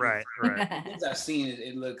 right. Things I've seen,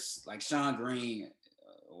 it looks like Sean Green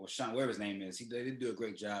or Sean, whatever his name is. They do a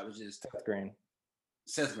great job. It's just Seth Green.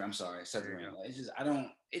 I'm sorry, Seth Green.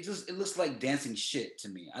 It's just it looks like dancing shit to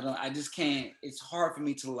me. I just can't. It's hard for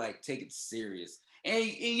me to like take it serious. And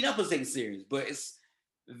you're not supposed to take it serious, but it's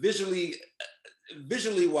visually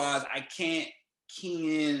wise, I can't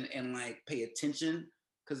key in and like pay attention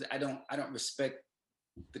because I don't respect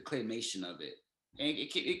the claymation of it. And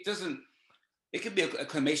it doesn't. It could be a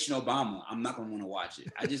claymation Obama. I'm not gonna want to watch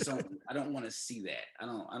it. I just don't. I don't want to see that. I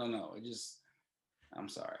don't know. It just. I'm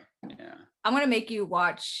sorry. Yeah. I'm gonna make you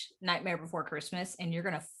watch Nightmare Before Christmas, and you're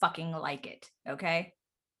gonna fucking like it. Okay.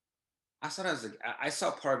 I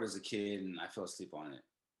saw part of it as a kid, and I fell asleep on it.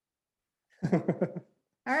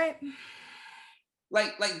 All right.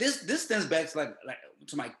 like this stems back to like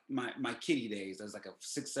to my kiddie days. As like a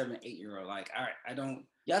 6, 7, 8-year-old. Like, all right, I don't.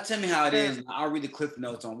 Y'all tell me how it is. And I'll read the cliff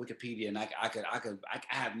notes on Wikipedia, and I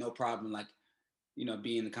have no problem like, you know,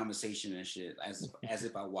 being in the conversation and shit as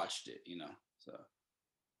if I watched it, you know. So.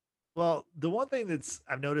 Well, the one thing that's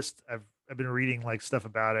I've noticed, I've been reading like stuff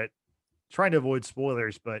about it, trying to avoid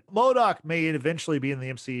spoilers, but MODOK may eventually be in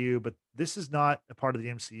the MCU, but this is not a part of the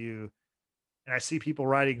MCU. And I see people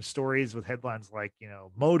writing stories with headlines like, you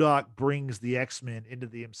know, MODOK brings the X-Men into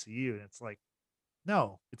the MCU, and it's like,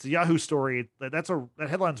 no, it's a Yahoo story. That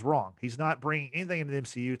headline's wrong. He's not bringing anything into the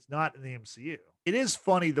MCU. It's not in the MCU. It is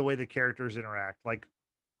funny the way the characters interact. Like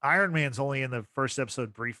Iron Man's only in the first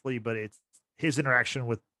episode briefly, but it's his interaction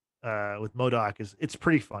with MODOK it's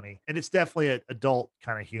pretty funny, and it's definitely an adult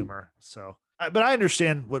kind of humor. So, but I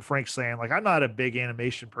understand what Frank's saying. Like, I'm not a big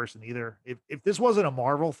animation person either. If this wasn't a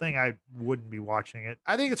Marvel thing, I wouldn't be watching it.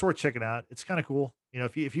 I think it's worth checking out. It's kind of cool. You know,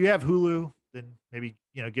 if you have Hulu, then maybe,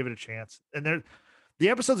 you know, give it a chance. And the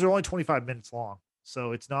episodes are only 25 minutes long,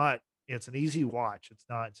 so it's an easy watch. It's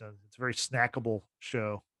a very snackable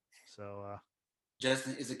show. So,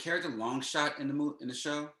 Justin, is the character Longshot in the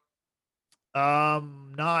show?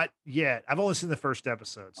 Not yet. I've only seen the first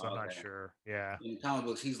episode, so I'm not sure. Yeah. In comic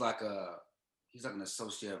books, he's like an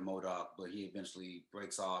associate of MODOK, but he eventually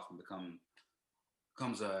breaks off and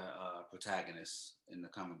becomes a protagonist in the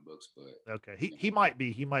comic books. But okay, he might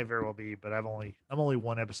very well be, but I'm only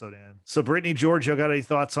one episode in. So Brittany, George, y'all got any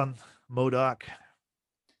thoughts on MODOK?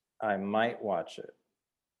 I might watch it.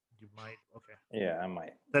 You might. Okay. Yeah, I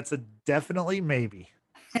might. That's a definitely maybe.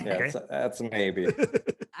 Yeah, okay. That's a maybe.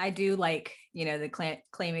 I do like, you know, the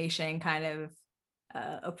claymation kind of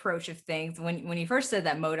approach of things. When you first said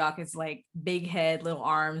that MODOK is like big head, little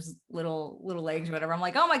arms, little legs, whatever, I'm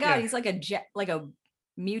like, oh my god, he's like a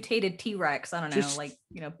mutated T-Rex. I don't know, like,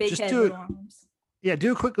 you know, big head, little arms. Yeah,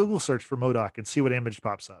 do a quick Google search for MODOK and see what image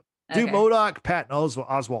pops up. Do MODOK, Patton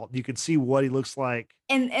Oswalt. You can see what he looks like.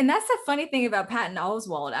 And that's the funny thing about Patton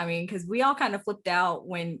Oswalt. I mean, because we all kind of flipped out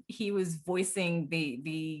when he was voicing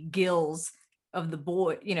the gills of the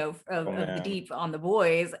boy, you know, of the deep on the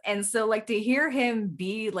boys. And so like to hear him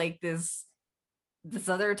be like this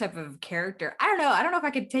other type of character, I don't know if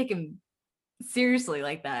I could take him seriously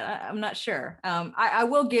like that. I'm not sure. I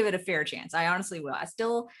will give it a fair chance. I honestly will. I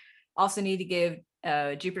still also need to give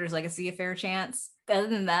Jupiter's Legacy a fair chance. Other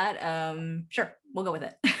than that, sure, we'll go with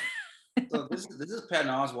it. So this is Patton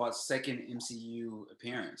Oswalt's second MCU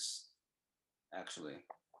appearance. Actually,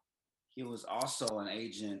 he was also an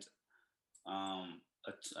agent, an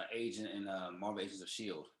agent in Marvel Agents of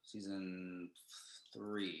S.H.I.E.L.D. season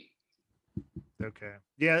 3. Okay,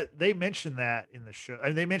 yeah, they mentioned that in the show. I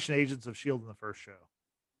mean, they mentioned Agents of S.H.I.E.L.D. in the first show.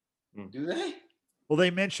 Do they? Well,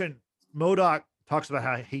 they mentioned MODOK talks about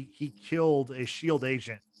how he killed a S.H.I.E.L.D.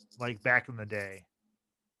 agent like back in the day.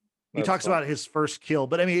 He talks about his first kill,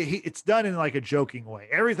 but I mean, it's done in like a joking way.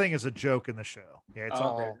 Everything is a joke in the show. Yeah, it's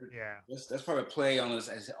all. Yeah, that's probably a play on his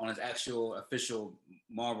actual official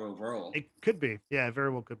Marvel role. It could be. Yeah, it very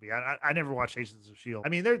well could be. I never watched Agents of S.H.I.E.L.D. I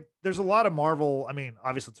mean, there's a lot of Marvel. I mean,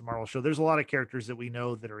 obviously it's a Marvel show. There's a lot of characters that we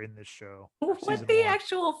know that are in this show. What the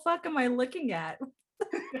actual fuck am I looking at?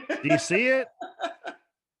 Do you see it?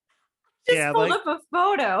 Just pulled up a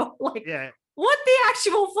photo. Like, yeah. What the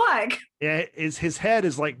actual fuck? Yeah, his head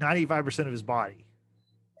is like 95% of his body.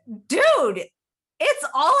 Dude, it's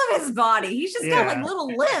all of his body. He's just got like little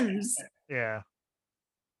limbs. Yeah.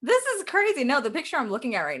 This is crazy. No, the picture I'm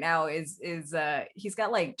looking at right now is he's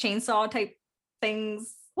got like chainsaw type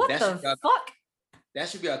things. What the fuck? That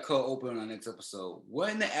should be our cold open on our next episode. What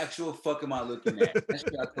in the actual fuck am I looking at? That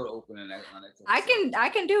should be our cold open on next episode. I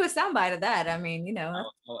can do a soundbite of that. I mean, you know.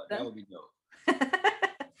 That would be dope.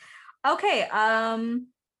 Okay, now I'm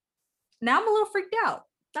a little freaked out.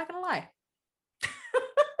 Not gonna lie.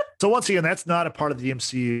 So once again, that's not a part of the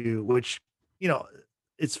MCU, which, you know,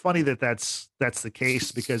 it's funny that that's the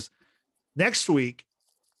case, because next week,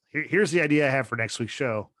 here's the idea I have for next week's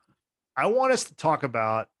show. I want us to talk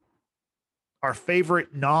about our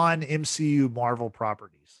favorite non-MCU Marvel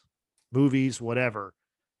properties, movies, whatever.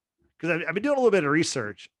 Because I've been doing a little bit of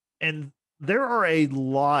research, and there are a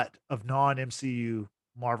lot of non-MCU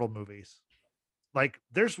Marvel movies. Like,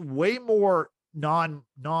 there's way more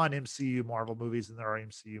non-MCU Marvel movies than there are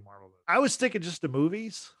MCU Marvel movies. I was sticking just to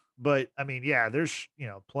movies, but I mean, yeah, there's, you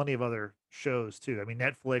know, plenty of other shows too. I mean,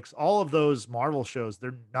 Netflix, all of those Marvel shows,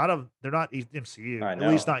 they're not MCU. At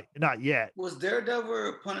least not yet. Was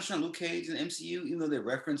Daredevil, Punisher, and Luke Cage in MCU, even though they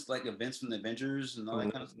referenced like events from the Avengers and all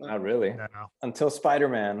that kind of stuff? Not really. No. Until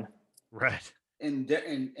Spider-Man. Right. And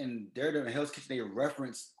Daredevil and Hell's Kitchen, they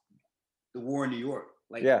referenced the war in New York.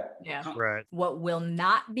 Like, Yeah. Yeah. Right. What will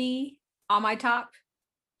not be on my top?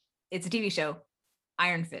 It's a TV show,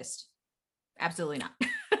 Iron Fist. Absolutely not.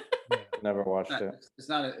 Yeah. Never watched it. It's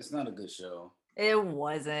not a good show. It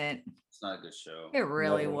wasn't. It's not a good show. It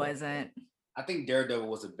really Never watched wasn't. I think Daredevil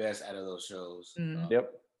was the best out of those shows. Mm.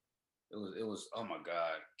 Yep. It was oh my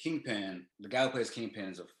god, Kingpin. The guy who plays Kingpin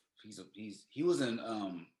is he was in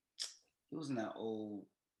that old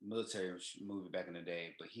military movie back in the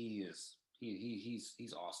day, but he's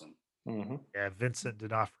awesome. Mm-hmm. Yeah, Vincent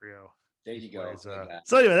D'Onofrio. There you go.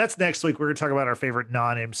 So anyway, that's next week. We're going to talk about our favorite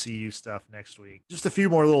non-MCU stuff next week. Just a few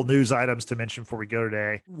more little news items to mention before we go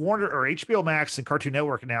today. Warner or HBO Max and Cartoon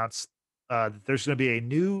Network announced that there's going to be a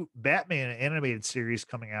new Batman animated series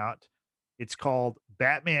coming out. It's called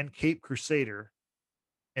Batman Cape Crusader.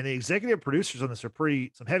 And the executive producers on this are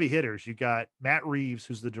some heavy hitters. You got Matt Reeves,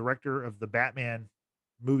 who's the director of the Batman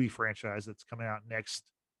movie franchise that's coming out next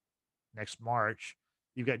March.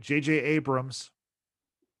 You've got J.J. Abrams,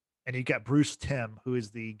 and you got Bruce Timm, who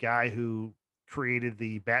is the guy who created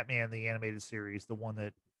the Batman the Animated Series, the one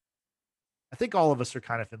that I think all of us are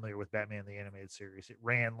kind of familiar with. Batman the Animated Series. It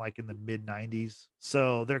ran like in the mid 90s.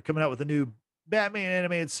 So they're coming out with a new Batman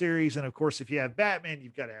animated series. And of course, if you have Batman,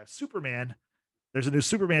 you've got to have Superman. There's a new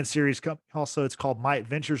Superman series also. It's called My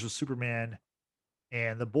Adventures with Superman.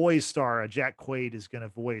 And the Boys star, Jack Quaid, is going to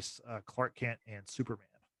voice Clark Kent and Superman.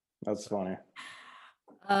 That's funny.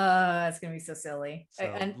 It's gonna be so silly. So,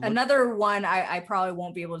 And another one I probably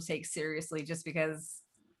won't be able to take seriously just because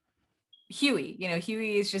Huey,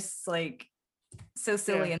 Huey is just like so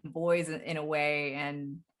silly and boys in a way.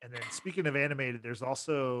 And then speaking of animated, there's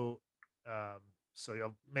also so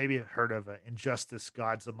you'll maybe have heard of Injustice: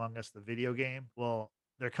 Gods Among Us, the video game. Well,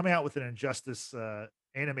 they're coming out with an Injustice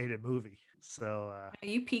animated movie. So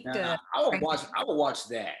you peaked. I would watch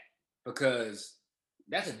that because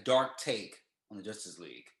that's a dark take on the Justice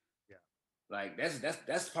League. Yeah, like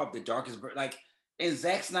that's probably the darkest. Like, and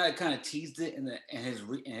Zack Snyder kind of teased it in his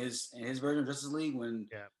version of Justice League when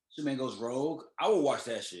Superman goes rogue. I would watch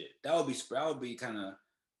that shit. That would be kind of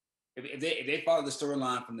if they follow the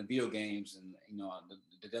storyline from the video games and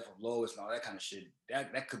the death of Lois and all that kind of shit.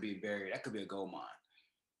 That could be a gold mine.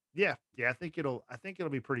 Yeah, I think it'll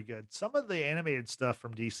be pretty good. Some of the animated stuff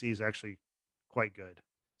from DC is actually quite good,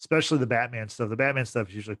 especially the Batman stuff. The Batman stuff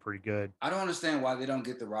is usually pretty good. I don't understand why they don't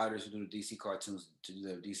get the writers who do the DC cartoons to do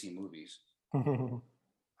the DC movies. I don't know.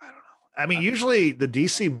 I mean, usually the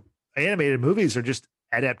DC animated movies are just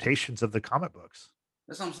adaptations of the comic books.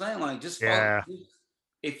 That's what I'm saying. Like, just follow,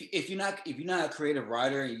 if you're not a creative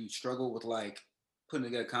writer and you struggle with like putting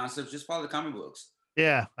together concepts, just follow the comic books.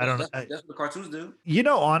 Yeah, I don't know. That's what the cartoons do.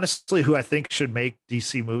 Honestly, who I think should make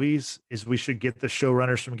DC movies is we should get the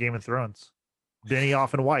showrunners from Game of Thrones,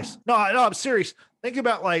 Benioff and Weiss. No, I'm serious. Think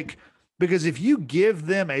about because if you give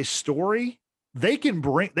them a story, they can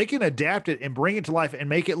adapt it and bring it to life and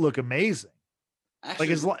make it look amazing.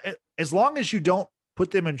 Actually, as long as you don't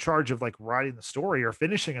put them in charge of writing the story or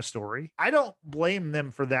finishing a story, I don't blame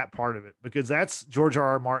them for that part of it because that's George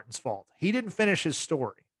R.R. Martin's fault. He didn't finish his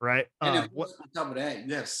story. Right. And on top of that,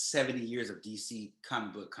 you have 70 years of DC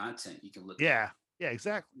comic book content you can look at. Yeah,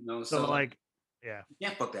 exactly. So you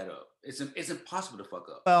can't fuck that up. It's impossible to fuck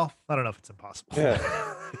up. Well, I don't know if it's impossible.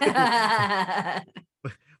 Yeah.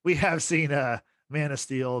 We have seen Man of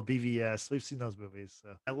Steel, BVS. We've seen those movies.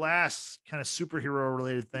 So my last kind of superhero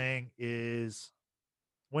related thing is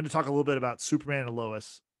I wanted to talk a little bit about Superman and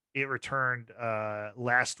Lois. It returned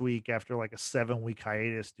last week after a 7-week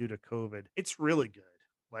hiatus due to COVID. It's really good.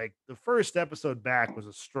 The first episode back was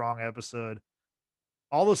a strong episode.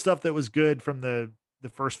 All the stuff that was good from the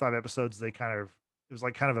first 5 episodes, it was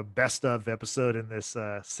kind of a best of episode in this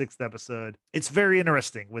 6th episode. It's very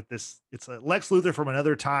interesting with this. It's a Lex Luthor from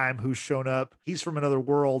another time who's shown up. He's from another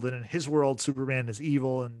world, and in his world, Superman is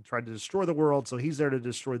evil and tried to destroy the world. So he's there to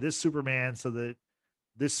destroy this Superman so that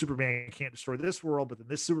this Superman can't destroy this world, but then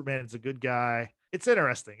this Superman is a good guy. It's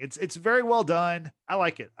interesting. It's very well done. I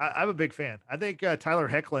like it. I'm a big fan. I think Tyler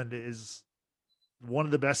Hoechlin is one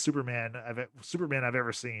of the best Superman I've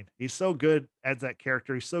ever seen. He's so good as that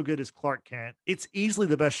character. He's so good as Clark Kent. It's easily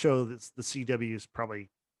the best show that the CW's probably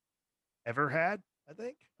ever had. I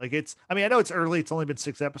think. I know it's early. It's only been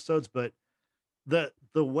 6 episodes, but the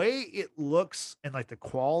way it looks and the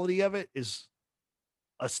quality of it is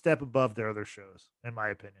a step above their other shows, in my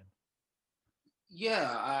opinion.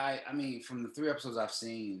 Yeah, I mean, from the 3 episodes I've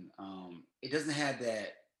seen, it doesn't have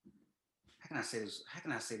that. How can I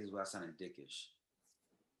say this without sounding dickish?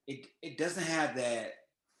 It doesn't have that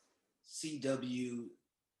CW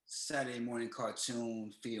Saturday morning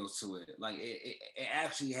cartoon feel to it. It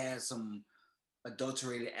actually has some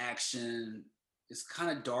adulterated action. it's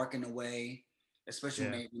kind of dark in a way, especially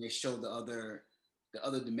when they show the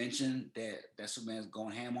other dimension that Superman's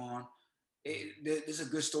going ham on. There's a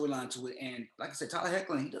good storyline to it, and like I said, Tyler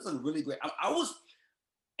Hoechlin, he does a really great. I was,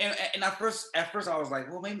 and at first I was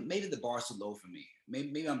like, well, maybe the bar's too low for me.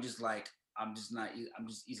 Maybe I'm just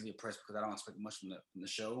easily impressed because I don't expect much from the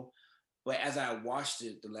show. But as I watched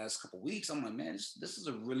it the last couple of weeks, I'm like, man, this is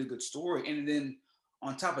a really good story. And then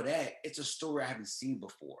on top of that, it's a story I haven't seen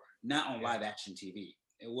before, not on live action TV.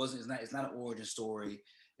 It's not an origin story.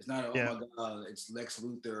 It's not oh my God, it's Lex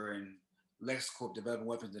Luthor and LexCorp developing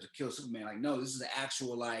weapons to kill Superman. Like, no, this is an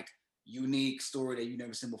actual like unique story that you've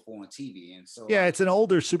never seen before on TV. And so it's an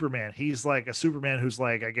older Superman. He's like a Superman who's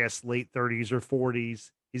like, I guess, late 30s or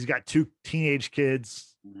 40s. He's got 2 teenage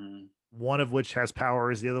kids, one of which has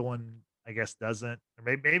powers, the other one, I guess, doesn't.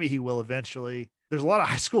 Or maybe he will eventually. There's a lot of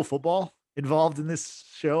high school football involved in this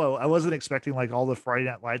show. I wasn't expecting like all the Friday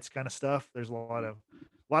Night Lights kind of stuff. There's a lot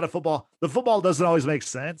of football. The football doesn't always make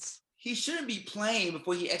sense. He shouldn't be playing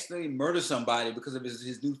before he accidentally murders somebody because of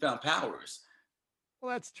his newfound powers.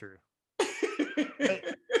 Well, that's true.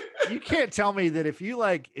 You can't tell me that if you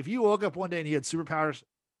woke up one day and you had superpowers,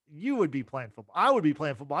 you would be playing football. I would be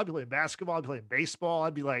playing football. I'd be playing basketball. I'd be playing baseball.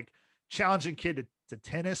 I'd be like challenging kid to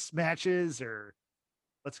tennis matches, or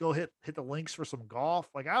let's go hit the links for some golf.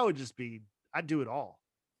 Like I'd do it all.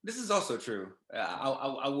 This is also true.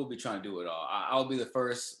 I will be trying to do it all. I'll be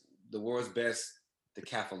the world's best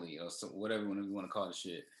decathlete, or so, whatever you want to call the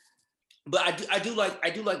shit. But I do like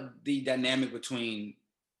the dynamic between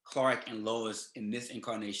Clark and Lois in this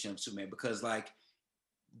incarnation of Superman, because like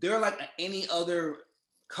they're like any other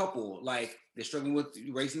couple. Like they're struggling with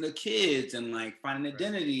raising their kids and like finding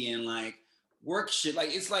identity and like work shit.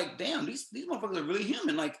 Like it's like, damn, these motherfuckers are really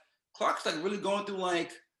human. Like Clark's like really going through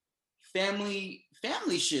like family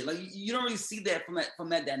shit. Like you don't really see that from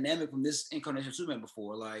that dynamic from this incarnation of Superman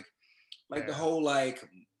before. Like the whole like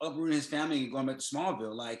uprooting his family and going back to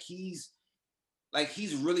Smallville. Like he's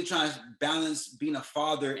really trying to balance being a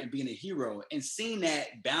father and being a hero, and seeing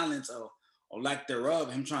that balance or lack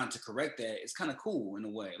thereof, him trying to correct that, it's kind of cool in a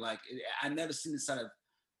way. Like I've never seen this side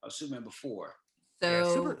of Superman before.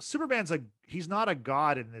 So Superman's he's not a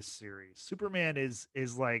god in this series. Superman is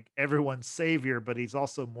like everyone's savior, but he's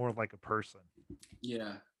also more like a person.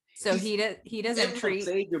 Yeah. So he doesn't treat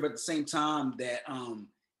savior, but at the same time that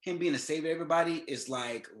him being a savior to everybody is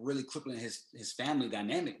like really crippling his family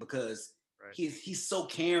dynamic, because he's so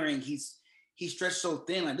caring. He's stretched so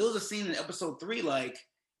thin. Like there was a scene in episode 3, like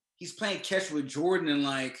he's playing catch with Jordan, and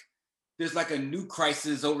like there's like a new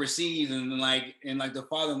crisis overseas, and the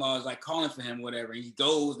father-in-law is like calling for him, whatever. And he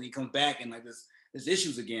goes and he comes back, and like there's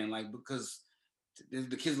issues again, like because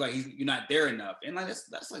the kid's like you're not there enough, and like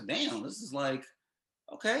that's like, damn, this is like,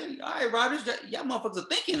 okay, all right, Rogers, y'all motherfuckers are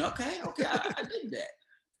thinking, okay, I did that.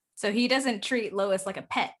 So he doesn't treat Lois like a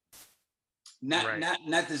pet. Not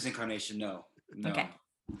this incarnation, no. Okay.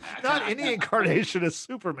 Not any incarnation of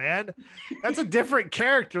Superman. That's a different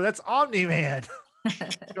character. That's Omni-Man. I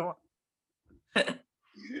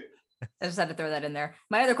just had to throw that in there.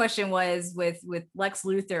 My other question was with Lex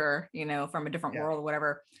Luthor, from a different world or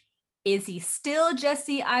whatever. Is he still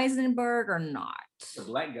Jesse Eisenberg or not? It's a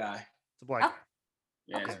black guy. It's a black guy.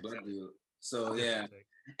 Yeah, it's a black dude. So yeah.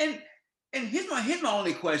 And here's my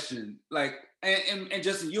only question. Like, and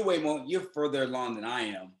Justin, you're further along than I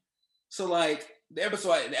am. So like the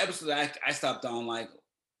episode that I stopped on, like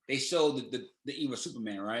they showed the evil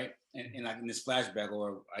Superman, right? And like in this flashback,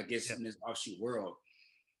 or I guess in this offshoot world.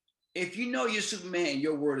 If you know your Superman and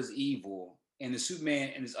your world is evil, and the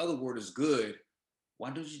Superman and his other world is good,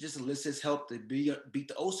 why don't you just enlist his help to beat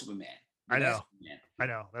the old Superman? I know.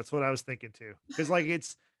 That's what I was thinking too. Because like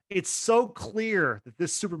it's so clear that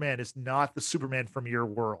this Superman is not the Superman from your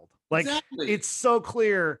world. Like It's so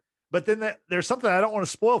clear. But then there's something I don't want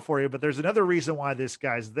to spoil for you, but there's another reason why this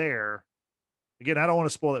guy's there. Again, I don't want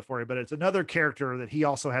to spoil it for you, but it's another character that he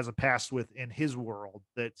also has a past with in his world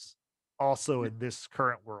that's also in this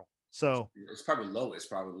current world. So it's probably Lois,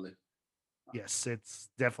 probably. Yes, it's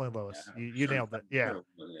definitely Lois. Yeah, you nailed it. Yeah.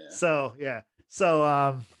 Yeah. So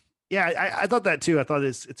I thought that too. I thought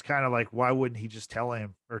it's kind of like, why wouldn't he just tell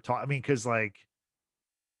him or talk? I mean, because like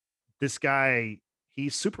this guy,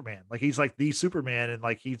 he's Superman. Like he's like the Superman, and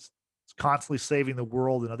like he's constantly saving the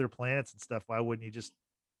world and other planets and stuff. Why wouldn't he just?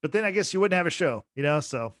 But then I guess you wouldn't have a show,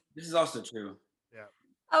 So this is also true. Yeah.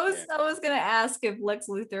 I was gonna ask if Lex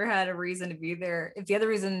Luthor had a reason to be there. If the other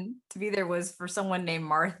reason to be there was for someone named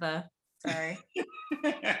Martha. Sorry.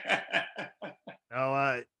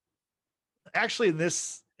 No, actually, in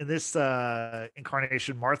this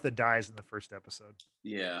incarnation, Martha dies in the first episode.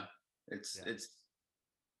 Yeah, it's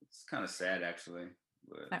It's kind of sad, actually.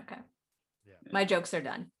 But Okay. Yeah. My jokes are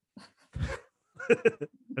done.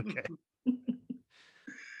 Okay.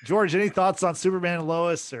 George, any thoughts on Superman and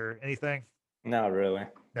Lois or anything? Not really.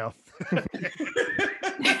 No.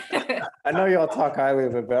 I know y'all talk highly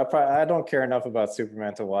of it, but I don't care enough about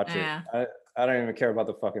Superman to watch Yeah. it. I don't even care about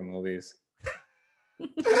the fucking movies.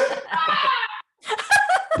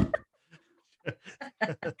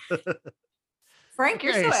 Frank,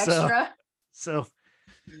 you're Okay, so extra. So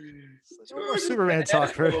no more George, Superman talk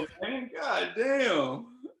for man. God damn.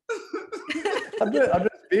 I'm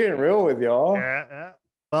just being real with y'all. yeah.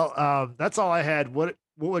 Well, that's all I had. What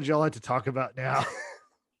would y'all like to talk about now?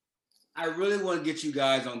 I really want to get you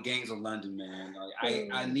guys on Gangs of London, man. Like,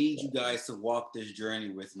 I need you guys to walk this journey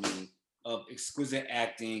with me of exquisite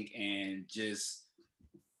acting and just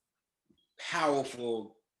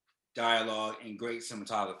powerful dialogue and great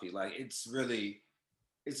cinematography. Like, it's really,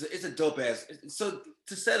 it's a dope ass. So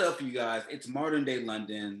to set up for you guys, it's modern day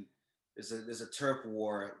London. There's a turf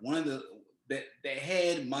war. One of the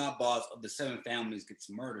head mob boss of the seven families gets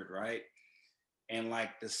murdered, right? And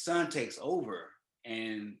like the son takes over,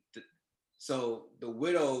 and so the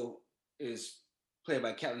widow is played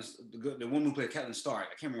by Catelyn, the woman who played Catelyn Stark.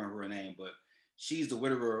 I can't remember her name, but she's the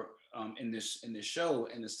widower in this show,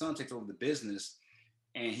 and the son takes over the business,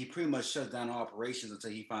 and he pretty much shuts down operations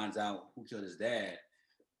until he finds out who killed his dad.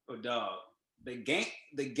 But the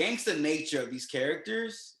gangster nature of these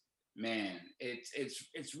characters, man,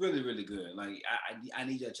 it's really really good. Like I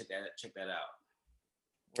need you to check that out.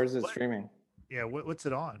 Where's it streaming? Yeah, what's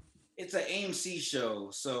it on? It's an AMC show.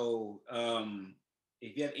 So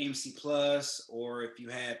if you have AMC Plus, or if you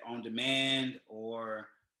have On Demand, or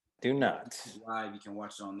Do not. Live, you can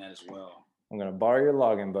watch it on that as well. I'm gonna borrow your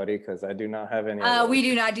login, buddy, because I do not have any. We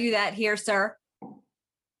do not do that here, sir.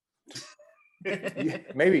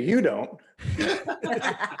 Maybe you don't.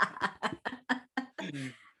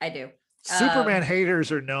 I do. Superman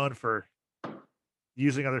haters are known for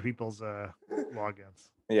using other people's logins.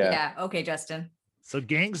 Yeah. Okay, Justin. So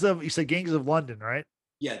you said Gangs of London, right?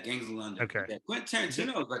 Yeah, Gangs of London. Okay. Yeah, Quentin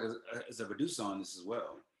Tarantino is a producer on this as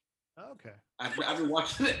well. Okay. I've been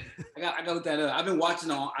watching it. I got to look that up. I've been watching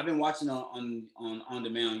on on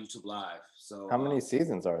demand on YouTube Live. So How many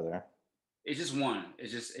seasons are there? It's just one.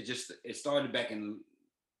 It started back in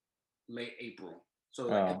late April. So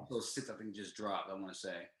like episode 6, I think, just dropped. I want to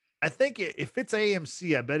say. I think if it's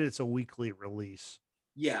AMC, I bet it's a weekly release.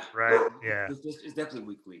 Yeah. Right. Yeah. It's definitely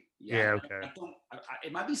weekly. Yeah. Okay.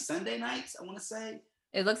 It might be Sunday nights, I want to say.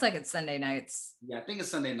 It looks like it's Sunday nights. Yeah, I think it's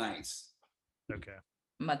Sunday nights. Okay.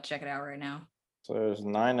 I'm about to check it out right now. So there's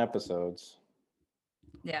 9 episodes.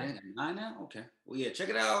 Yeah. 9 now? Okay. Well, yeah, check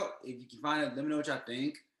it out. If you can find it, let me know what y'all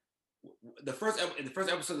think. The first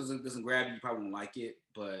episode doesn't grab you probably won't like it,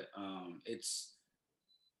 but it's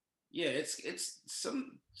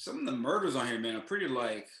some of the murders on here, man, are pretty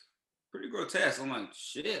grotesque. I'm like,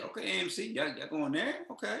 shit, okay, AMC, y'all going there?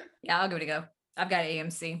 Okay. Yeah, I'll give it a go. I've got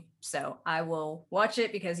AMC, so I will watch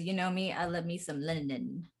it because you know me, I love me some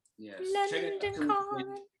London. Yes. London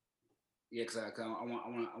Calling. Yeah, because I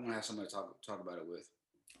want to have somebody to talk about it with.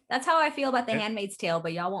 That's how I feel about The Handmaid's Tale,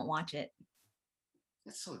 but y'all won't watch it.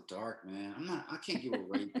 That's so dark, man. I can't give a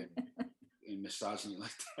rape and misogyny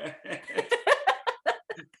like that.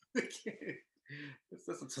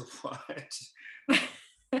 That's a tough watch.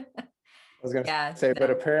 I was gonna say, but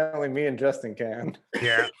apparently me and Justin can.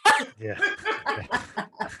 Yeah. Yeah.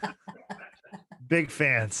 Big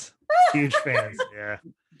fans. Huge fans. Yeah.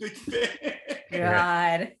 Big fan.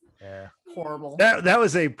 God. Yeah. Horrible. That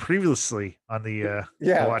was a previously on the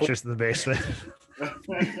Watchers in the Basement.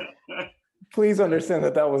 Please understand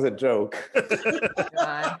that was a joke.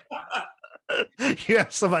 God. You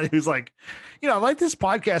have somebody who's like, I like this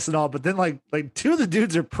podcast and all, but then like 2 of the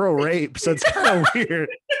dudes are pro rape, so it's kind of weird.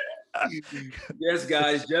 Yes,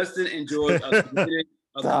 guys, Justin and George are committed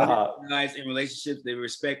guys in relationships. They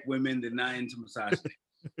respect women. They're not into misogyny.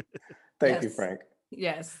 Thank you, Frank.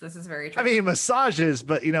 Yes, this is very true. I mean, massages,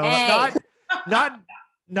 but not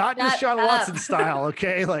Deshaun Watson style.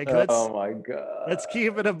 Okay, like oh my god, let's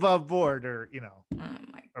keep it above board, or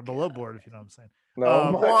or below board, if you know what I'm saying.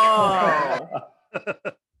 No, whoa.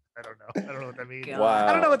 I don't know. I don't know what that means. Wow.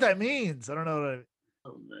 I don't know what that means. I don't know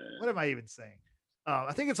Oh man, what am I even saying?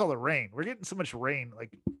 I think it's all the rain. We're getting so much rain.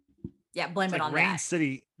 Like, blame it on Rain that.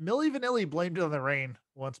 City. Milli Vanilli blamed it on the rain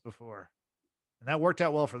once before, and that worked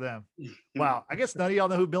out well for them. Wow. I guess none of y'all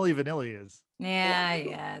know who Milli Vanilli is.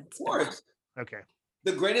 Yeah. of course. Okay.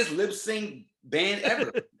 The greatest lip sync band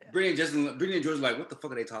ever. Brittany and George are like, what the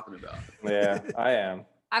fuck are they talking about? Yeah, I am.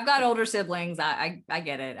 I've got older siblings. I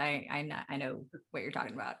get it. I know what you're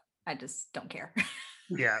talking about. I just don't care.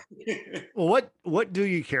 Yeah. Well, what do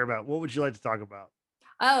you care about? What would you like to talk about?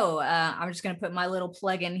 Oh, I'm just going to put my little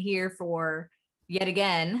plug in here for yet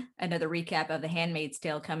again another recap of The Handmaid's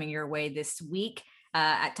Tale coming your way this week.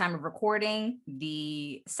 At time of recording,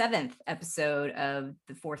 the 7th episode of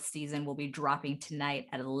the 4th season will be dropping tonight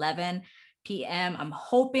at 11 p.m. I'm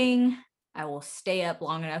hoping I will stay up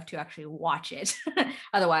long enough to actually watch it.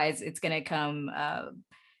 Otherwise, it's going to come.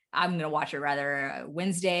 I'm going to watch it rather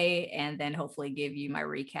Wednesday, and then hopefully give you my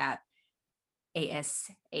recap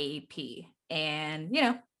ASAP. And, you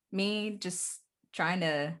know, me just trying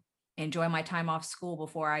to enjoy my time off school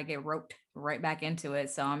before I get roped right back into it.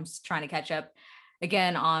 So I'm just trying to catch up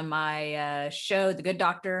again on my show, The Good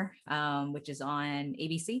Doctor, which is on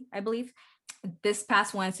ABC, I believe. This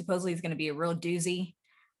past one supposedly is going to be a real doozy.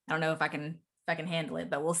 I don't know if I can handle it,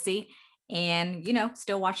 but we'll see. And, you know,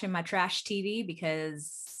 still watching my trash TV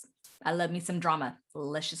because I love me some drama.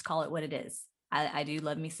 Let's just call it what it is. I do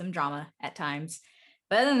love me some drama at times.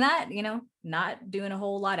 But other than that, you know, not doing a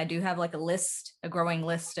whole lot. I do have like a growing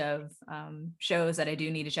list of shows that I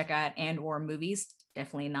do need to check out and or movies.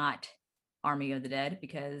 Definitely not Army of the Dead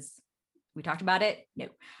because we talked about it. No.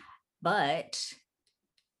 But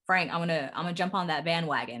Frank, I'm gonna jump on that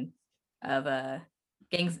bandwagon of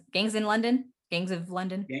Gangs in London. Gangs of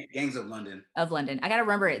London. Gangs of London. Of London. I gotta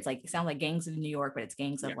remember it sounds like Gangs of New York, but it's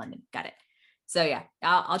Gangs of London. Got it. So yeah,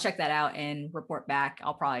 I'll check that out and report back.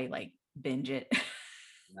 I'll probably like binge it.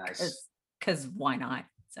 Nice. Because why not?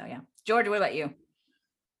 So yeah. George, what about you?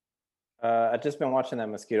 I've just been watching that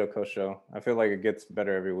Mosquito Coast show. I feel like it gets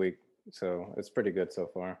better every week, so it's pretty good so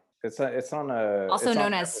far. It's on a Also it's known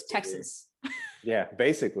on as Apple TV. Texas. Yeah,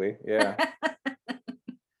 basically. Yeah.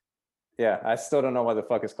 Yeah, I still don't know why the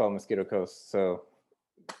fuck it's called Mosquito Coast. So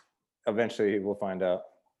eventually we'll find out.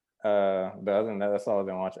 But other than that, that's all I've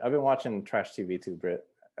been watching. I've been watching trash TV too, Britt.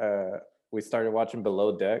 We started watching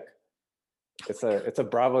Below Deck. It's a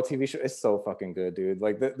Bravo TV show. It's so fucking good, dude.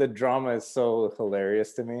 Like the drama is so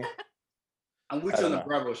hilarious to me. I'm with you on the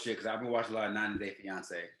Bravo shit because I've been watching a lot of 90 Day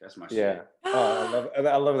Fiance. That's my shit. Yeah. Oh,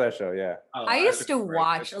 I love that show. Yeah. Oh, I used to great.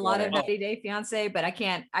 watch It's a lot funny. of 90 Day Fiance, but I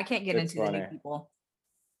can't get It's into the new funny. people.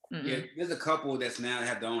 Yeah, there's a couple that's now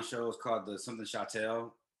have their own shows called the something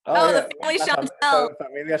Chantel. Oh, the Family Chantel.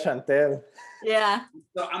 Familia Chantel. Yeah.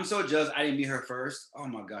 So I'm so jealous I didn't meet her first. Oh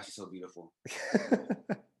my gosh, she's so beautiful.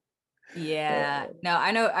 Yeah. No,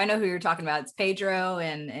 I know who you're talking about. It's Pedro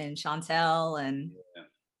and Chantel and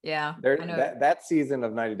yeah. I know. That season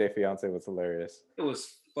of 90 Day Fiance was hilarious. It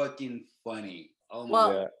was fucking funny. Oh my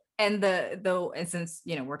Well, god. and and since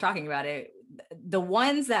you know we're talking about it, the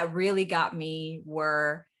ones that really got me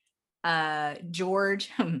were George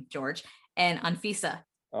and Anfisa.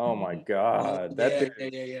 Oh my god. That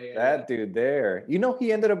Yeah. dude there. You know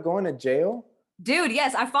he ended up going to jail? Dude,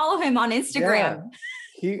 yes, I follow him on Instagram.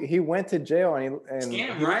 Yeah. He went to jail and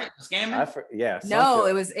Scam, right? Scamming? Yeah. No,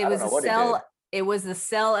 it was a sell. It was the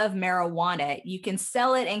sell of marijuana. You can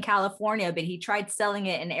sell it in California, but he tried selling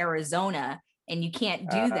it in Arizona, and you can't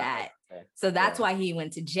do that. Okay. So that's why he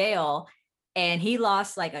went to jail, and he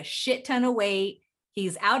lost like a shit ton of weight.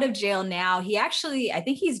 He's out of jail now. I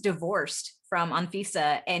think he's divorced from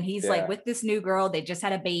Anfisa, and he's like with this new girl. They just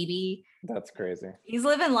had a baby. That's crazy. He's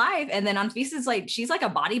living life. And then Anfisa's like, she's like a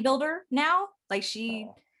bodybuilder now. Like she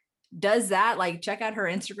does that. Like check out her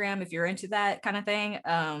Instagram if you're into that kind of thing.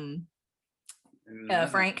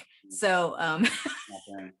 Frank. So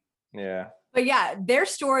yeah. But yeah, their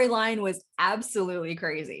storyline was absolutely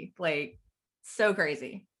crazy. Like so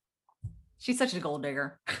crazy. She's such a gold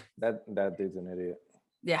digger. That dude's an idiot.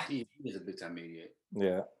 Yeah. He's a big time idiot.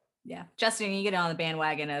 Yeah. Yeah. Justin, you get on the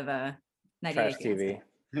bandwagon of 90 Trash Day Fiancé.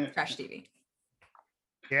 TV. Trash TV.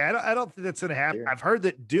 Yeah, I don't think that's gonna happen. I've heard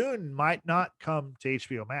that Dune might not come to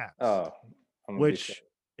HBO Max. Oh, which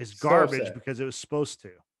is so garbage sad. because it was supposed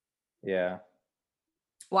to. Yeah.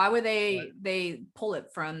 Why would they pull it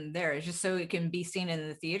from there? It's just so it can be seen in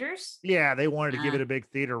the theaters? Yeah, they wanted to give it a big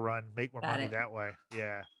theater run, make more Got money it. that way.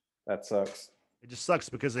 Yeah. That sucks. It just sucks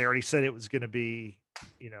because they already said it was going to be,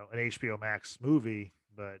 an HBO Max movie,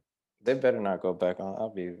 but They better not go back on. I'll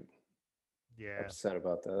be yeah. upset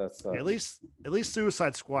about that. That sucks. At least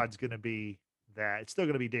Suicide Squad's going to be that. It's still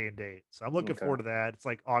going to be day and date. So I'm looking forward to that. It's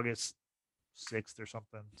like August 6th or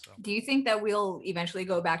something. So Do you think that we'll eventually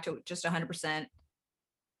go back to just 100%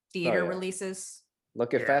 theater releases?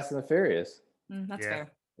 Look at Fast and the Furious. That's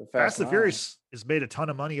fair. Fast and Furious has made a ton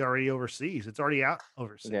of money already overseas. It's already out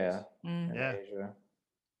overseas. Yeah. Yeah. Asia.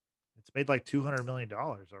 It's made like $200 million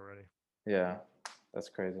already. Yeah. That's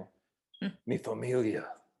crazy. Mi familia.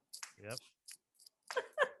 Yep.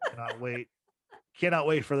 Cannot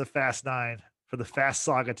wait for the Fast 9 for the Fast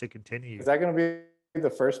Saga to continue. Is that going to be the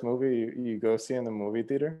first movie you go see in the movie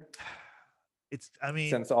theater? I mean,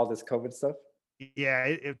 since all this COVID stuff? Yeah,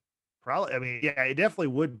 it probably, I mean, yeah, it definitely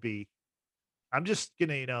would be. I'm just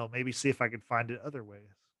gonna, maybe see if I can find it other ways.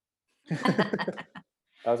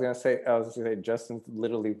 I was gonna say Justin's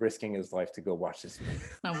literally risking his life to go watch this movie.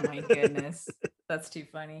 Oh my goodness. That's too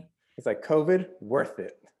funny. It's like COVID, worth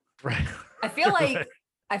it. Right. I feel like Right.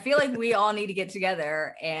 I feel like we all need to get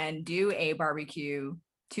together and do a barbecue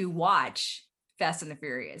to watch Fast and the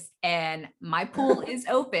Furious. And my pool is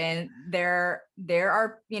open. There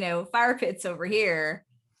are, fire pits over here,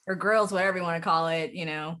 or grills, whatever you want to call it,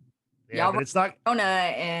 Yeah, y'all but it's not Rona,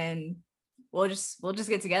 and we'll just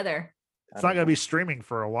get together. it's not gonna be streaming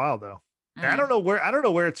for a while though. And I Mm, don't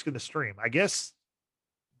know where it's gonna stream. I guess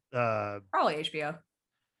Probably HBO.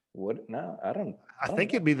 Would no, I don't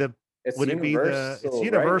think know. it'd be the It's would it be the it's right?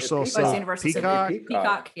 Universal, Oh, it's so Universal, so Peacock.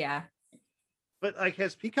 Peacock, yeah. But like,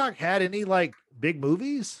 has Peacock had any like big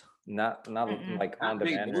movies? Not Mm-mm. like Not on big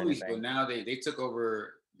demand or movies, but anything. now they took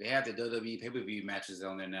over. They have the WWE pay-per-view matches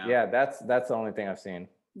on there now. Yeah, that's the only thing I've seen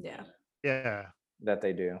Yeah. Yeah. that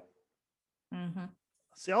they do. Hmm.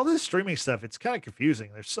 See, all this streaming stuff, it's kind of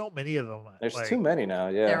confusing. There's so many of them. There's like, too many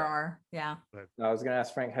now. There Yeah. are. Yeah. I was gonna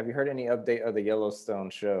ask Frank, have you heard any update of the Yellowstone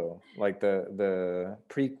show, like the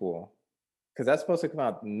prequel? Because that's supposed to come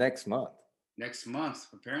out next month. Next month,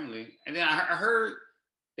 apparently. And then I heard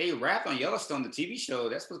they wrapped on Yellowstone, the TV show.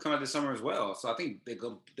 That's supposed to come out this summer as well. So I think they're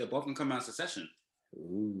both gonna come out in succession.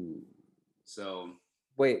 Ooh. So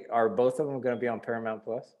Wait, are both of them going to be on Paramount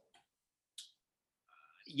Plus?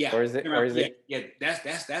 yeah, Or is it- or is yeah, it- yeah,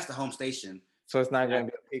 that's the home station. So it's not going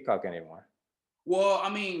to be a Peacock anymore. Well, I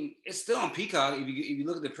mean, it's still on Peacock. If you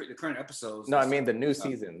look at the current episodes. No, I it's mean the still on new Peacock.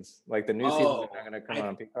 seasons. Like the new seasons are not going to come out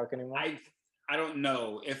on Peacock anymore. I don't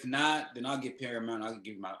know. If not, then I'll get Paramount. I'll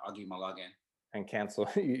give my login. And cancel.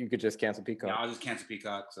 You could just cancel Peacock. Yeah, I'll just cancel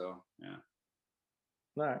Peacock. So yeah.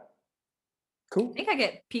 All right. Cool. I think I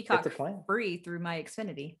get Peacock the plan. free through my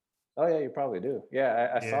Xfinity. Oh yeah, you probably do.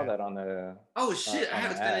 Yeah, I saw Yeah. that on the. Oh shit! I on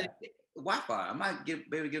have the ad. extended Wi-Fi. I might be able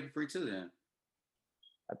to get it free too then.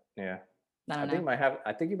 Yeah, I I don't think know.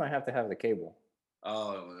 I think you might have to have the cable.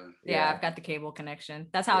 Oh, well, then. Yeah, I've got the cable connection.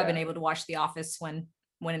 That's how I've been Yeah. able to watch The Office when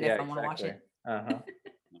and if I want to watch it. Uh-huh.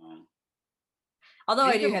 Although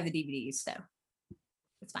I You do know- have the DVDs, so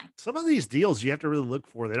it's fine. Some of these deals you have to really look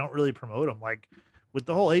for. They don't really promote them. Like with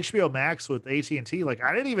the whole HBO Max with AT&T, like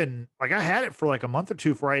I didn't even like I had it for like a month or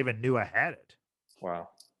two before I even knew I had it. Wow.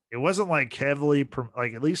 It wasn't like heavily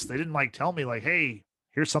like at least they didn't like tell me like, hey,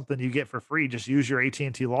 here's something you get for free. Just use your AT&T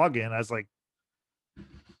login. I was like,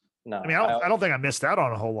 No, I mean, I don't think I missed out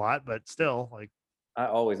on a whole lot, but still, like, I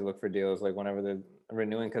always look for deals like whenever they're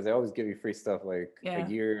renewing because they always give you free stuff like Yeah. a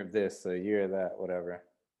year of this, a year of that, whatever.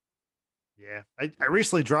 yeah. I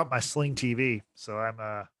recently dropped my Sling TV, so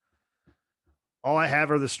I'm all I have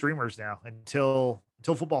are the streamers now until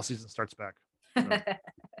football season starts back.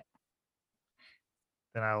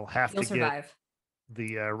 Then I'll have You'll to get survive.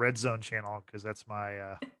 the Red Zone channel because that's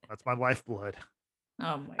my lifeblood.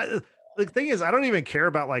 Oh my The thing is, I don't even care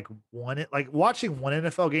about like watching one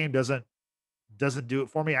NFL game doesn't do it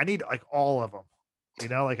for me. I need like all of them.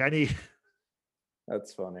 Like I need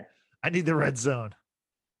That's funny. the Red Zone.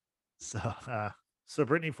 So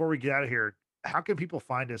Brittany, before we get out of here, how can people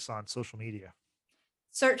find us on social media?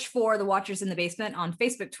 Search for The Watchers in the Basement on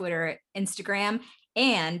Facebook, Twitter, Instagram,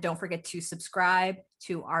 and don't forget to subscribe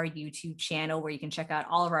to our YouTube channel where you can check out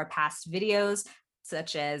all of our past videos,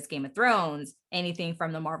 such as Game of Thrones, anything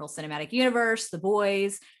from the Marvel Cinematic Universe, The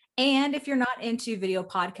Boys. And if you're not into video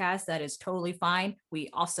podcasts, that is totally fine. We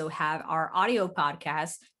also have our audio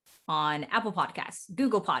podcasts on Apple Podcasts,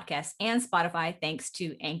 Google Podcasts, and Spotify, thanks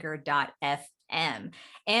to anchor.fm.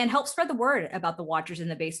 And help spread the word about The Watchers in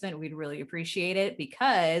the Basement. We'd really appreciate it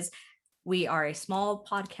because we are a small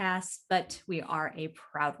podcast, but we are a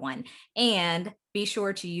proud one. And be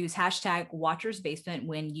sure to use hashtag Watchers Basement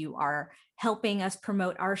when you are helping us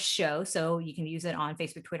promote our show. So you can use it on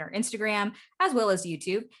Facebook, Twitter, Instagram, as well as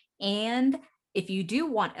YouTube. And if you do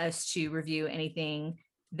want us to review anything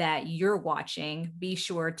that you're watching, be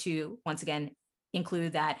sure to, once again,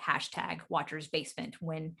 include that hashtag Watchers Basement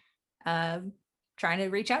when trying to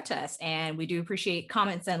reach out to us. And we do appreciate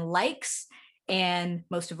comments and likes, and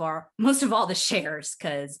most of all the shares,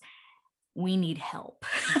 because we need help.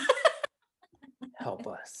 Help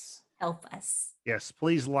us. Help us. Yes,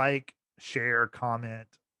 please like, share, comment,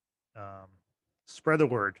 spread the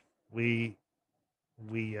word. We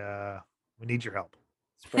need your help.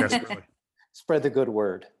 Desperately. Spread the good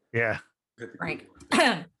word. Yeah. Frank.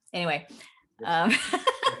 Anyway,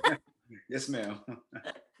 Yes, ma'am.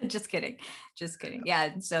 Just kidding. Just kidding.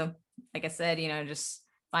 Yeah. So, like I said, just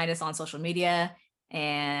find us on social media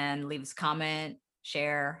and leave us a comment,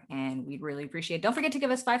 share, and we'd really appreciate it. Don't forget to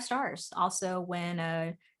give us 5 stars. Also,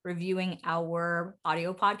 when reviewing our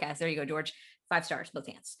audio podcast. There you go, George. 5 stars, both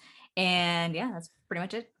hands. And yeah, that's pretty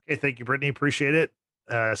much it. Okay, thank you, Brittany. Appreciate it.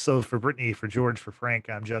 So for Brittany, for George, for Frank,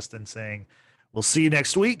 I'm Justin saying we'll see you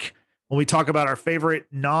next week when we talk about our favorite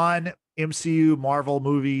non-MCU Marvel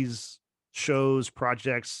movies, shows,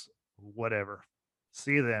 projects, whatever.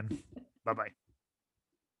 See you then. Bye-bye.